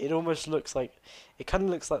 and it almost looks like it kind of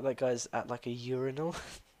looks like that guy's at like a urinal.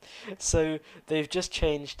 So they've just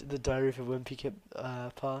changed the Diary of a Wimpy Kid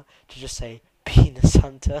part to just say Penis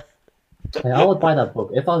Hunter. Hey, I would buy that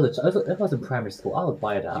book if I was if I was in primary school. I would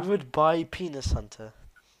buy You that. would buy Penis Hunter.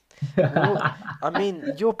 Well, I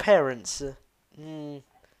mean, your parents. Mm,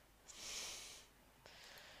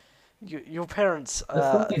 your parents. The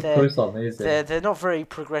fucking They're posts are amazing. they're not very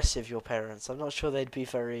progressive. Your parents. I'm not sure they'd be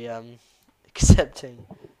very accepting.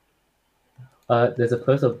 There's a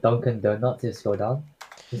post of Dunkin' Donuts. To scroll down.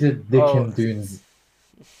 This is Oh, Dickon Dunes.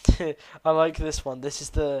 I like this one. This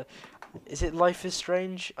is the. Is it Life is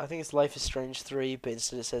Strange? I think it's Life is Strange 3, but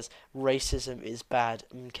instead it says racism is bad.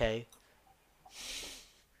 Okay.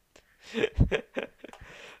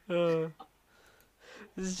 uh,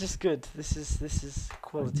 this is just good. This is It's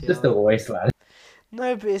quality just a art. wasteland.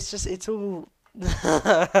 No, but it's all.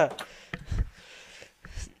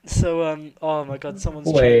 So oh my god,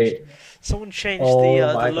 Wait. someone changed Oh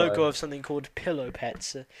the my logo god. of something called Pillow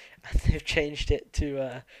Pets, and they've changed it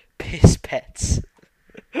to Piss Pets.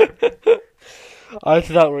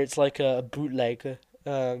 Either that or it's like a bootleg.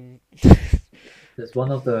 Um, There's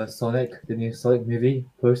one of the new Sonic movie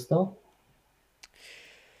poster.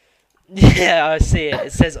 yeah, I see it.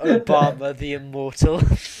 It says Obama the Immortal.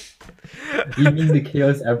 Eating the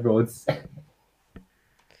Chaos Emeralds.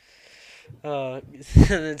 And it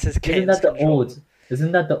says Isn't Chaos that the Control. old?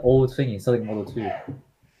 Isn't that the old thing in Sonic Model 2?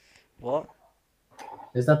 What?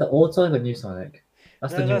 Is that the old Sonic or new Sonic?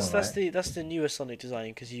 That's the No, new one, that's right? the newer Sonic design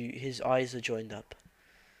because you his eyes are joined up.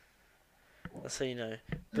 That's how you know.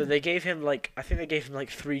 But they gave him like I think they gave him like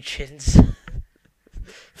three chins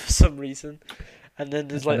for some reason, and then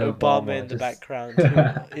there's like And Obama Obama in the just. background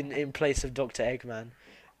who, in place of Doctor Eggman.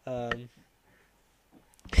 Um,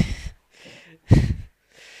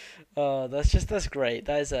 oh, that's great.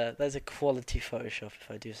 That is a quality Photoshop if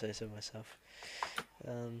I do say so myself.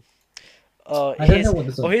 Um, oh, I don't know what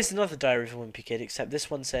this one. here's another Diary of a Wimpy Kid. Except this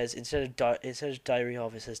one says instead of Diary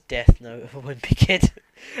of it says Death Note of a Wimpy Kid,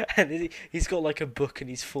 and he's got like a book and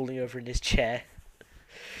he's falling over in his chair.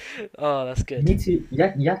 Oh, that's You good. need to.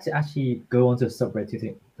 You have to actually go onto the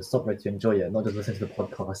subreddit to enjoy it, not just listen to the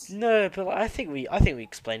podcast. No, but I think we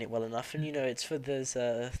explain it well enough, and it's for those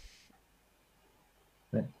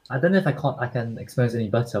I don't know if I can explain it any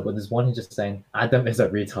better, but there's one who's just saying Adam is a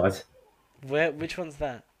retard. which one's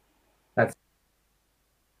that? That's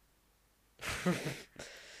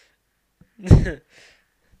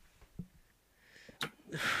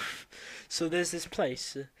So there's this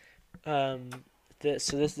place, um,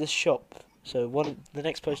 so there's this shop. So the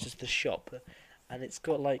next post is the shop, and it's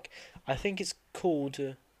got like I think it's called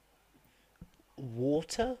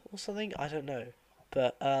water or something. I don't know,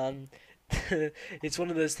 but it's one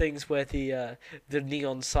of those things where the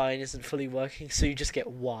neon sign isn't fully working, so you just get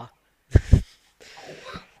wa.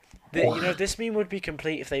 This meme would be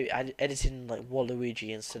complete if they edited in like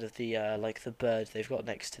Waluigi instead of the like the bird they've got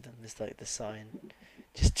next to them. There's like the sign.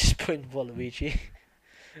 Just put in Waluigi.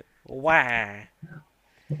 Wah.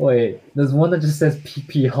 wait. There's one that just says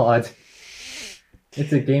PP hard.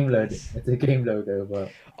 It's a game load. Yes. It's a game logo,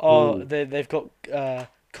 but Oh, ooh, they've got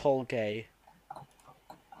Colgay.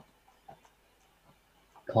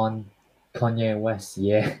 Con Kanye West.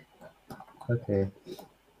 Yeah. Okay.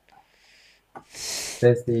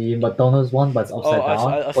 There's the McDonald's one, but it's Oh, upside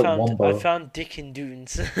down. Called I Wombo. found Dick and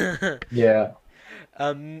Dunes. Yeah.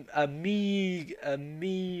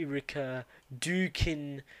 America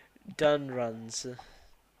Dukin Dun runs.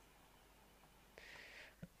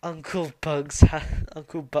 Uncle Buck's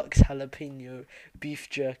jalapeno beef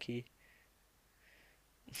jerky.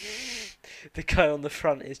 The guy on the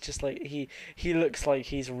front is just like he looks like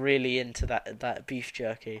he's really into that beef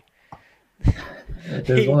jerky.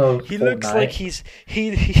 There's one of He looks like Fortnite.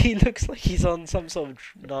 he looks like he's on some sort of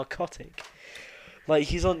narcotic. Like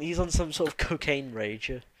he's on some sort of cocaine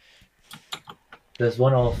rage. There's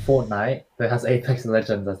one of Fortnite that has Apex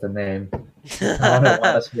Legends as the name. I don't know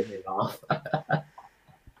why that's made me laugh.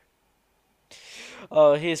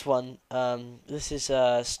 Oh, here's one. This is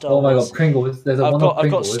Star Oh my god, Wars. Pringles. There's a I've one got of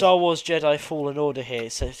I've got Pringles. Star Wars Jedi Fallen Order here.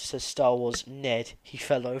 It says Star Wars Ned. He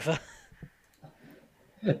fell over.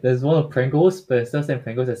 There's one of Pringles, but instead of saying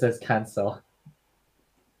Pringles, it says cancer.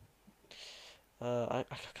 I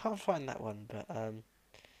can't find that one, but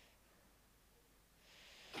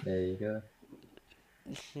There you go.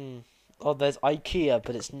 hmm. Oh, there's IKEA,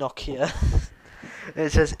 but it's Nokia.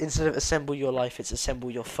 It says instead of assemble your life, it's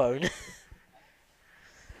assemble your phone.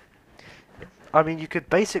 I mean, you could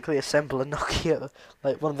basically assemble a Nokia,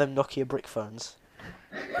 like one of them Nokia brick phones.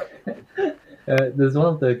 There's one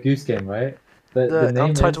of the Goose Game, right? The The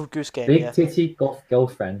name is Untitled Goose Game, Big yeah. Titty Golf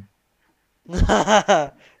Girlfriend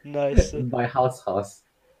Nice. by House.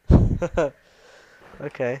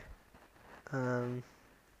 Okay. Um,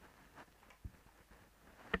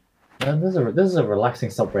 Man, this is a relaxing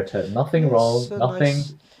subreddit. Nothing it's wrong. a Nothing.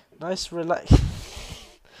 nice relax.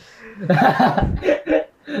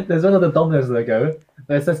 There's one of the Domino's logo,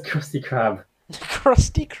 but it says Krusty Krab.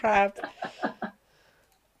 Krusty Krab.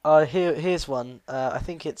 Here's one. I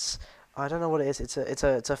think I don't know what it is. It's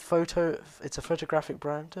a photographic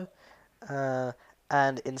brand. Uh,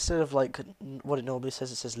 and instead of like what it normally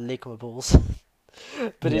says, it says Ligma balls.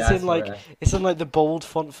 But Yeah, I swear. it's in like the bold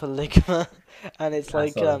font for Ligma, and it's I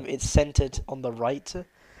like saw. it's centered on the right.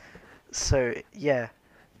 So yeah.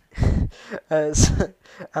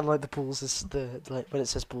 And like the balls is the like when it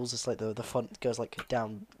says balls, it's like the font goes like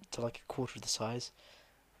down to like a quarter of the size.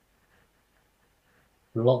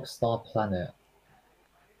 Blockstar Planet.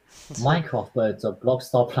 Minecraft, but it's a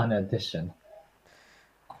Blockstar Planet edition.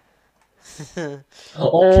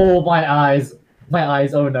 Oh, my eyes. My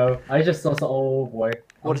eyes. Oh no. I just saw. Oh boy.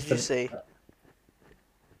 What did you see?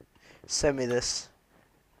 Send me this.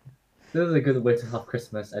 This is a good way to have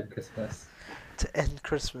Christmas and Christmas. To end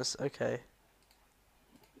Christmas, okay.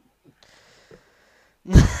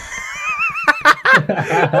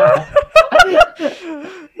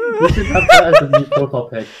 We should have that as a new profile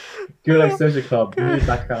pic. Gulag Social Club, new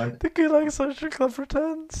background. The Gulag Social Club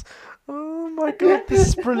returns. Oh my god, this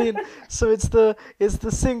is brilliant. So it's the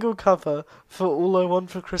single cover for All I Want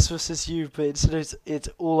for Christmas Is You, but instead it's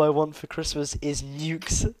All I Want for Christmas Is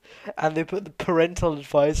Nukes, and they put the parental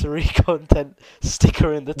advisory content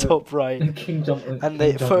sticker in the top right, King Jong and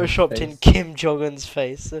they photoshopped in Kim Jong Un's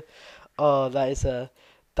face. Oh, that's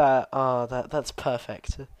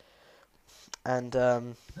perfect. And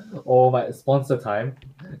Oh my sponsor time.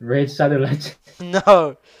 Raid Shadow Legend.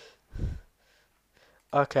 no.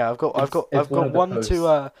 Okay, I've got It's one of the one posts.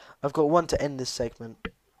 I've got one to end this segment.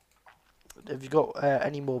 Have you got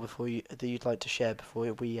any more before that you'd like to share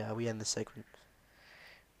before we end this segment?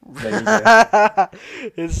 There you go.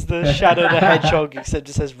 It's the Shadow the Hedgehog, except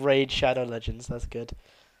it says Raid Shadow Legends. That's good.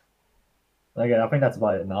 Okay, I think that's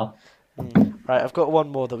about it now. Right, I've got one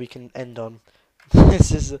more that we can end on.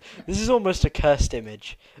 This is almost a cursed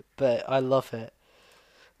image, but I love it.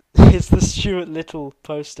 It's the Stuart Little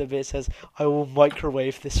poster, but it says, "I will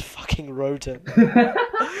microwave this fucking rodent."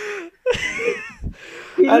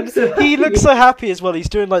 He And looks so he happy. looks so happy as well. He's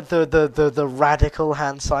doing like the radical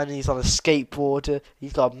hand sign. And he's on a skateboard.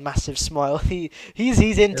 He's got a massive smile.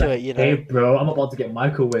 He's into Like, it, you hey know. bro, I'm about to get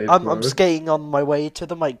microwaved, I'm bro. skating on my way to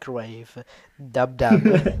the microwave. Dub dub.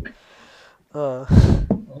 uh,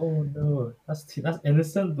 Oh no, that's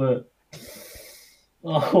innocent, but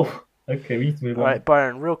oh, okay, we need to move all on. right,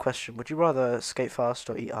 Byron. Real question: would you rather skate fast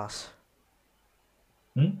or eat ass?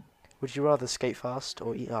 Hmm? Would you rather skate fast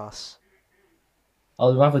or eat ass? I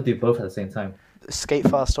would rather do both at the same time, Skate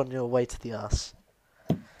fast on your way to the ass.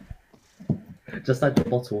 just like the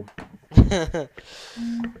bottle.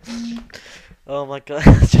 Oh my god,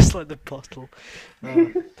 just like the bottle.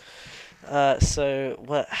 So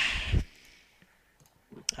what?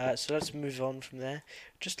 So let's move on from there.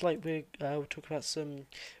 Just like we'll talk about some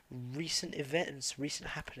recent events, recent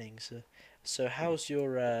happenings. So how's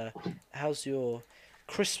your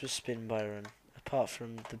Christmas been, Byron? Apart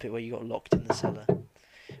from the bit where you got locked in the cellar,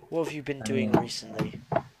 what have you been doing recently?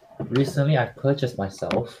 Recently, I've purchased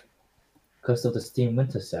myself because of the Steam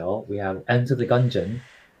Winter Sale. We have Enter the Gungeon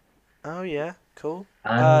Oh yeah, cool.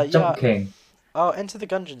 and Yeah, Jump King. Oh, Enter the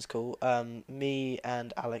Gungeon's cool. Me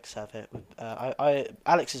and Alex have it.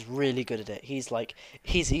 Alex is really good at it. He's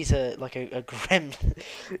a like a grem.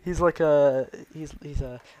 He's like a he's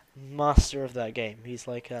a master of that game. He's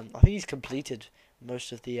like I think he's completed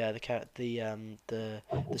most of the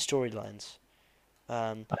storylines.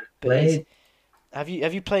 Um, but he's Played. have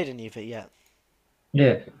you played any of it yet?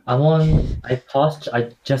 Yeah, I'm on. I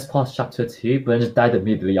just passed chapter 2, but I just died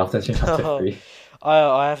immediately after finishing chapter Oh, 3.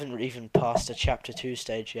 I haven't even passed a chapter 2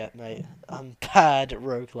 stage yet, mate. I'm bad at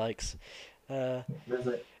roguelikes. Uh, There's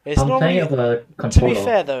like, it's I'm not playing really. it with a To be controller.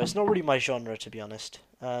 fair though, it's not really my genre to be honest.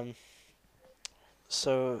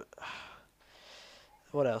 So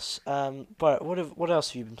what else? But what else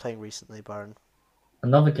have you been playing recently, Byron?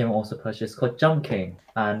 Another game I also purchased called Jump King,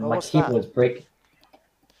 and Oh, my what's that? keyboard's break.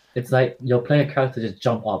 It's like you're playing a character just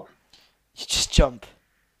jump up. You just jump.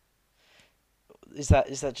 Is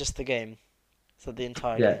that just the game? Is that the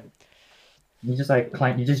entire Yeah, game? you just like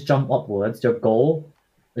climb. You just jump upwards. Your goal.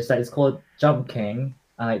 It's called Jump King,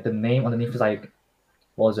 and like the name underneath is like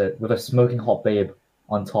what was it with a smoking hot babe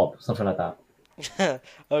on top, something like that.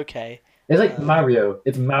 Okay. It's like Uh, Mario.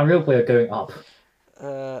 It's Mario, but you're going up.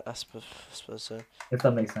 I suppose so. If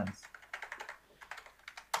that makes sense.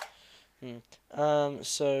 Hmm.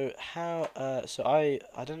 So how? So I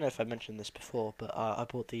don't know if I mentioned this before, but I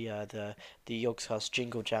bought the Yogscast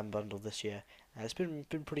Jingle Jam bundle this year, and it's been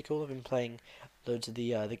pretty cool. I've been playing loads of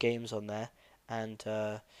the games on there, and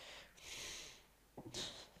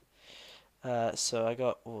so I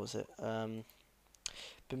got what was it?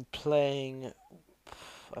 Been playing.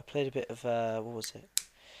 I played a bit of what was it?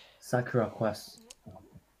 Sakura Quest.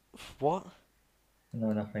 What?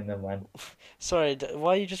 No, nothing. Never mind. Sorry,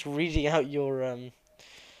 why are you just reading out your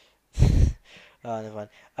Oh, never mind.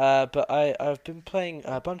 But I've been playing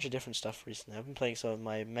a bunch of different stuff recently. I've been playing some of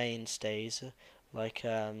my mainstays, like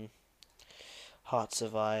Hearts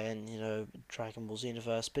of Iron, Dragon Ball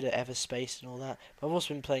Xenoverse, bit of Everspace and all that. But I've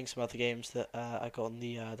also been playing some other games that I got on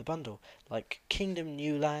the bundle, like Kingdom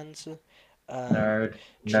New Lands, um, Nerd,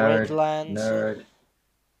 nerd, Dreadlands, nerd,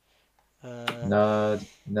 uh, nerd,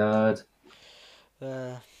 nerd.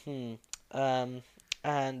 uh, hmm, um,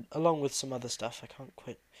 and along with some other stuff. I can't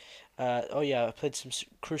quite. Oh yeah, I played some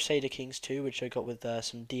Crusader Kings 2, which I got with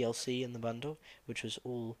some DLC in the bundle, which was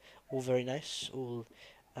all very nice, all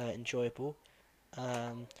enjoyable.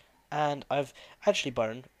 Um, and I've actually,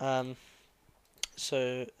 Byron.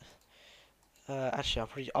 So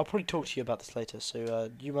actually, I'll probably talk to you about this later. So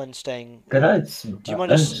do you mind staying? Good Do you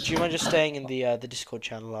mind just staying in the Discord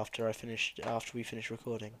channel after we finish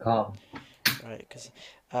recording? calm. Right, because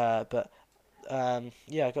but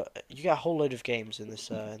yeah, you get a whole load of games in this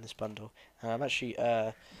bundle, and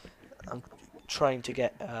I'm trying to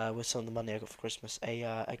get with some of the money I got for Christmas a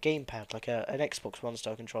gamepad like an Xbox One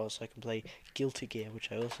style controller so I can play Guilty Gear,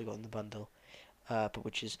 which I also got in the bundle, but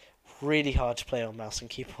which is really hard to play on mouse and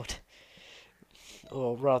keyboard,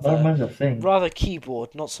 or Not remember the thing. rather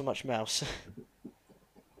keyboard, not so much mouse.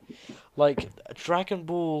 Like Dragon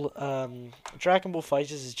Ball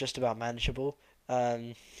Fighters is just about manageable.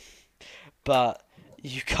 Um, but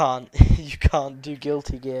you can't you can't do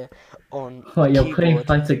Guilty Gear on Oh, a you're playing keyboard.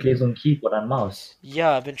 fighter games on keyboard and mouse.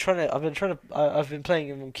 Yeah, I've been playing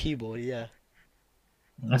them on keyboard. Yeah,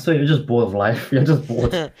 I swear you're just bored of life. You're just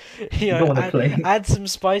bored. You don't want to add play. some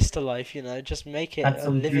spice to life. Just make it Add a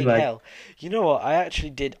some living gulag. hell. You know what? I actually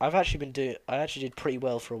did pretty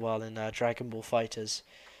well for a while in Dragon Ball Fighters.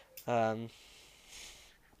 Um,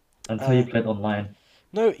 Until you uh, played online.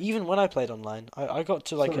 no, even when I played online, I got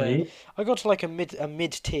to Sorry. like a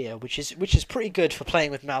mid tier, which is pretty good for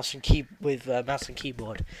playing with mouse and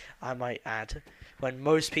keyboard. I might add, when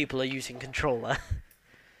most people are using controller.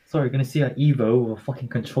 Sorry, you're gonna see an Evo with a fucking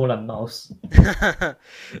controller and mouse.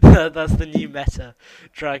 That's the new meta,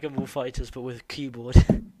 Dragon Ball Fighters, but with keyboard.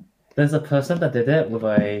 There's a person that did it with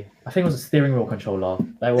I think it was a steering wheel controller.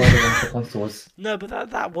 Like one of the ones for consoles. No, but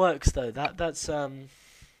that works though. That's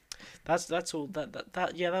all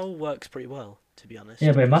that yeah, that all works pretty well, to be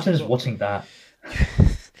Yeah, honest, but because imagine you've just got. watching that.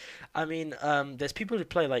 I mean, there's people who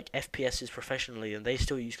play like FPSs professionally, and they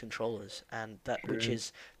still use controllers, and that which True.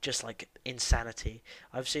 is just like insanity.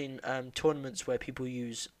 I've seen tournaments where people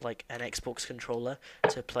use like an Xbox controller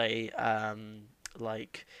to play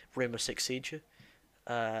like Rainbow Six Siege,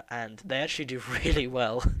 and they actually do really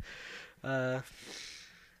well. Uh,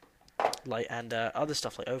 like and other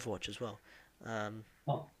stuff like Overwatch as well. Um,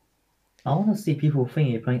 Oh, I want to see people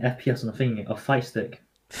thinking playing FPS on a thing, a fight stick.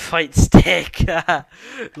 Fight stick,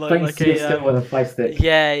 Playing like a CS:GO with a fight stick.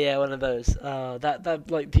 yeah, one of those. That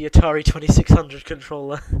like the Atari 2600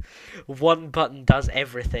 controller. One button does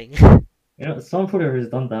everything. Someone probably has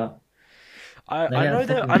done that. They have I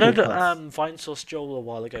fucking know cool that cuts. Vinesource Joel a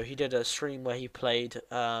while ago he did a stream where he played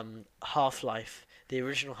Half-Life, the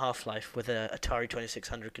original Half-Life with a Atari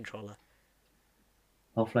 2600 controller.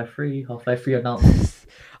 Half-Life 3, Half-Life 3 announced.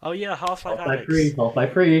 Oh yeah, Half-Life Half-Life 3, Alex.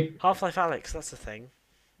 Half-Life 3. Half-Life Alex, that's the thing.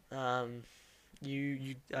 Um,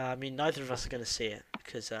 I mean, neither of us are going to see it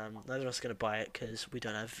because neither of us are going to buy it because we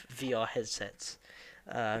don't have VR headsets.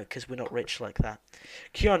 Because we're not rich like that.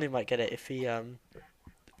 Keanu might get it if he.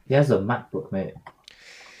 He has a MacBook, mate.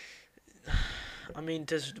 I mean,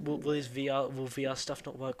 will his VR stuff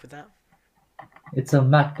not work with that? It's a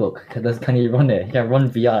MacBook. Can he run it? He can run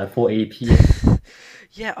VR at 480p.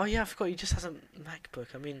 Yeah. Oh yeah, I forgot he just has a MacBook.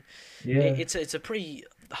 I mean, Yeah. it's a pretty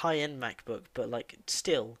high end MacBook, but like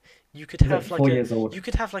still, you could He's like have like 4 years old. a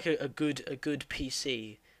good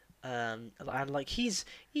PC, and like he's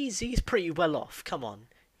pretty well off. Come on,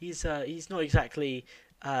 he's not exactly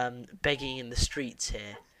begging in the streets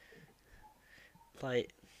here.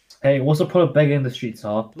 Like Hey, what's the problem begging in the streets,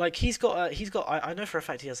 huh? he's got I know for a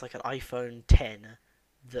fact he has like an iPhone 10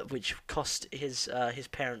 that which cost his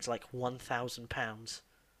parents like £1,000,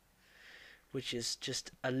 which is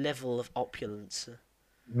just a level of opulence.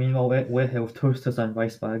 Meanwhile, we're here with toasters and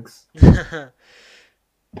rice bags.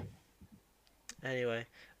 Anyway,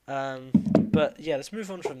 but yeah, let's move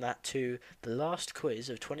on from that to the last quiz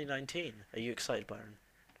of 2019. Are you excited, Byron?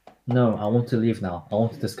 No, I want to leave now. I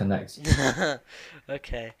want to disconnect.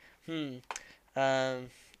 Okay. Um,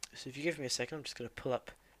 so if you give me a second, I'm just gonna pull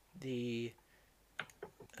up the.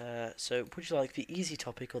 So would you like the easy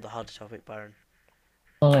topic or the harder topic, Byron?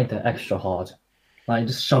 I like the extra hard. Like,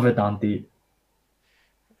 just shove it down deep.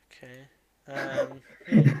 Okay.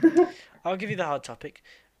 I'll give you the hard topic.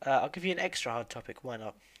 I'll give you an extra hard topic. Why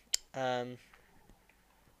not? Um,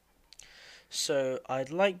 so I'd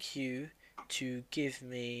like you to give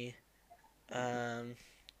me um,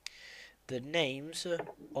 the names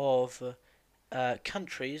of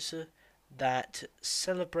countries that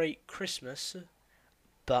celebrate Christmas,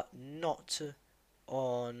 but not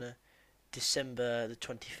on December the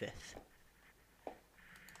 25th.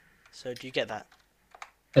 So do you get that?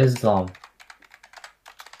 Islam.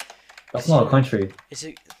 That's Is not a it? country. Is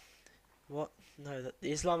it? What? No,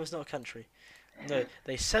 Islam is not a country. No,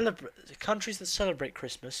 they celebrate countries that celebrate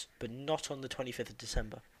Christmas, but not on the 25th of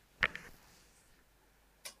December.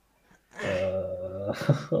 Uh,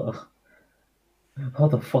 how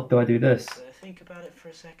the fuck do I do this? So think about it for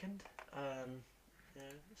a second. You know,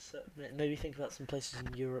 so maybe think about some places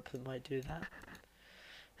in Europe that might do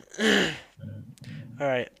that. All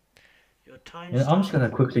right, your time I'm just starts. gonna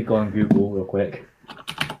quickly go on Google real quick.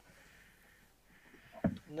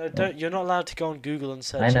 No, don't. You're not allowed to go on Google and I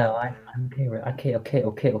search it know. up. I'm okay.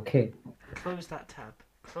 Okay. Close that tab.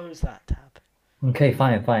 Close that tab. Okay.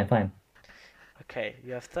 Fine. Okay,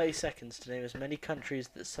 you have 30 seconds to name as many countries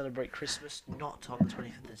that celebrate Christmas not on the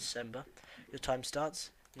 25th of December. Your time starts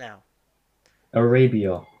now.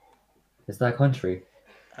 Arabia. Is that a country?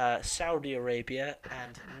 Saudi Arabia,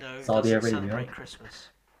 and no, Saudi doesn't Arabia. celebrate Christmas.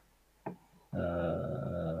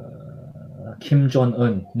 Kim Jong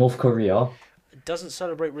Un. North Korea. It doesn't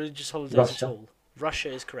celebrate religious holidays at Russia. all. Russia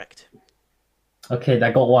is correct. Okay,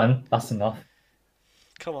 I got one. That's enough.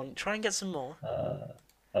 Come on, try and get some more.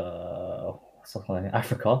 Something like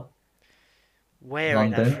Africa. Where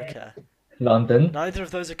in London. Africa? London. Neither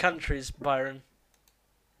of those are countries, Byron.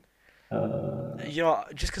 Uh, You know,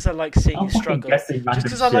 just because I like seeing I'm you fucking struggle. guessing Just random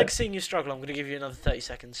because I like shit. seeing you struggle, I'm going to give you another 30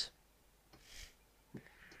 seconds.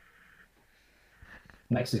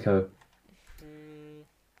 Mexico.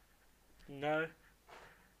 No,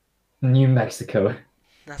 New Mexico.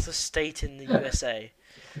 that's a state in the USA.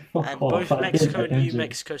 Fuck And off. both Mexico and New Attention.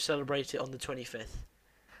 Mexico celebrate it on the 25th.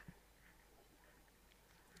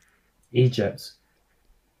 Egypt.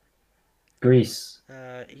 Greece.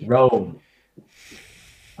 E- Rome.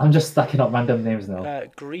 I'm just stacking up random names now.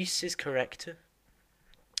 Greece is correct.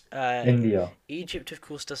 Uh, India. Egypt, of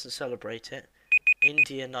course, doesn't celebrate it.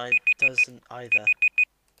 India doesn't either.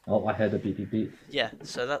 Oh, I heard a beep beep beep. Yeah,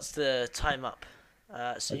 so that's the time up.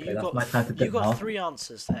 So Okay, that's my time to you dip got now. three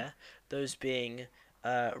answers there. Those being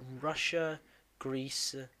Russia,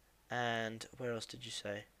 Greece, and where else did you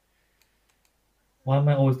say? Why am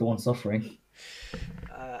I always the one suffering?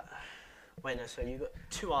 Wait, no. So you got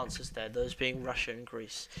two answers there. Those being Russia and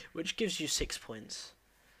Greece, which gives you 6 points.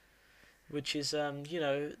 Which is, you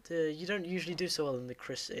know, you don't usually do so well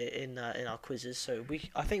in in our quizzes. So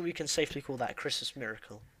I think we can safely call that a Christmas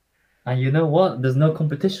miracle. And you know what? There's no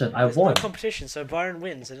competition. I There's won. no competition, so Byron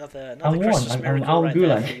wins. Another I won. Christmas I'm miracle out right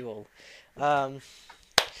there Gulag. for you all.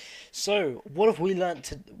 So what have we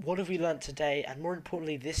learnt? What have we learnt today, and more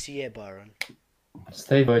importantly, this year, Byron?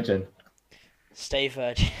 Stay virgin. Stay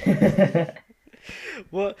virgin.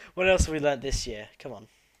 What else have we learned this year? Come on.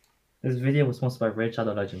 This video was sponsored by Raid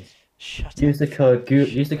Shadow Legends. Shut up. Use the code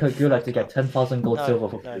use the code Gulag to Shut get up. 10,000 gold No, silver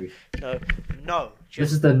for no, free. no, no. This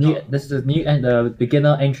Just is the new no. this is the new and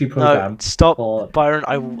beginner entry No, program stop, for. Byron.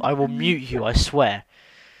 I will mute you. I swear.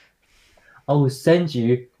 I will send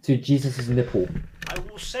you to Jesus' nipple. I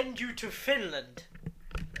will send you to Finland.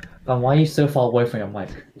 And why are you so far away from your mic?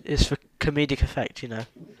 It's for comedic effect, you know.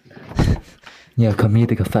 Yeah,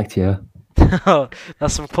 comedic effect, yeah. Oh,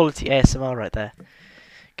 that's some quality ASMR right there.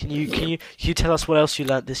 Can you tell us what else you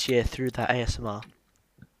learnt this year through that ASMR?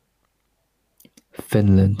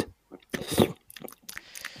 Finland.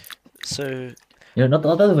 So, You know, I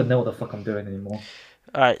don't even know what the fuck I'm doing anymore.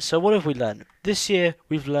 all right. So what have we learned this year?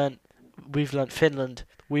 We've learnt Finland.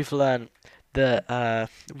 We've learnt that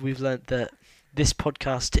this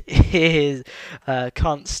podcast is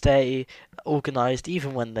can't stay organized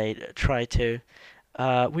even when they try to.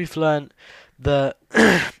 We've learnt that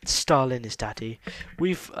Stalin is daddy.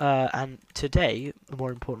 And today,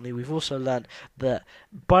 more importantly, we've also learnt that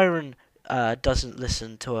Byron doesn't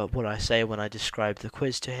listen to what I say when I describe the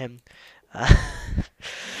quiz to him.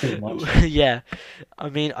 Pretty much. Yeah, I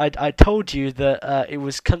mean, I told you that it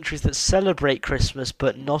was countries that celebrate Christmas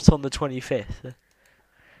but not on the 25th,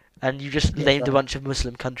 and you just Yes, named a bunch of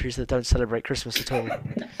Muslim countries that don't celebrate Christmas at all.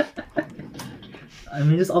 I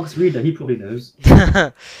mean, just ask Reader, he probably knows.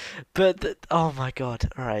 But oh my god!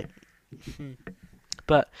 All right.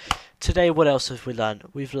 But today, what else have we learned?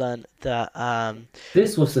 We've learned that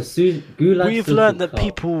This was the Gulag we've Social learned that Club.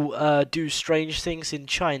 people do strange things in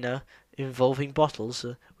China involving bottles.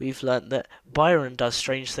 We've learned that Byron does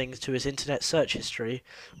strange things to his internet search history.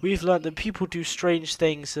 We've learned that people do strange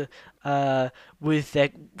things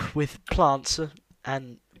with plants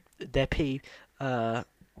and their pee.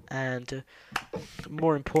 And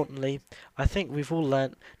more importantly, I think we've all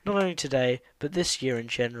learnt, not only today, but this year in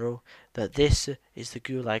general, that this is the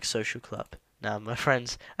Gulag Social Club. Now, my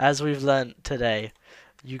friends, as we've learnt today,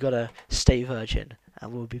 you gotta stay virgin,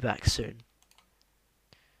 and we'll be back soon.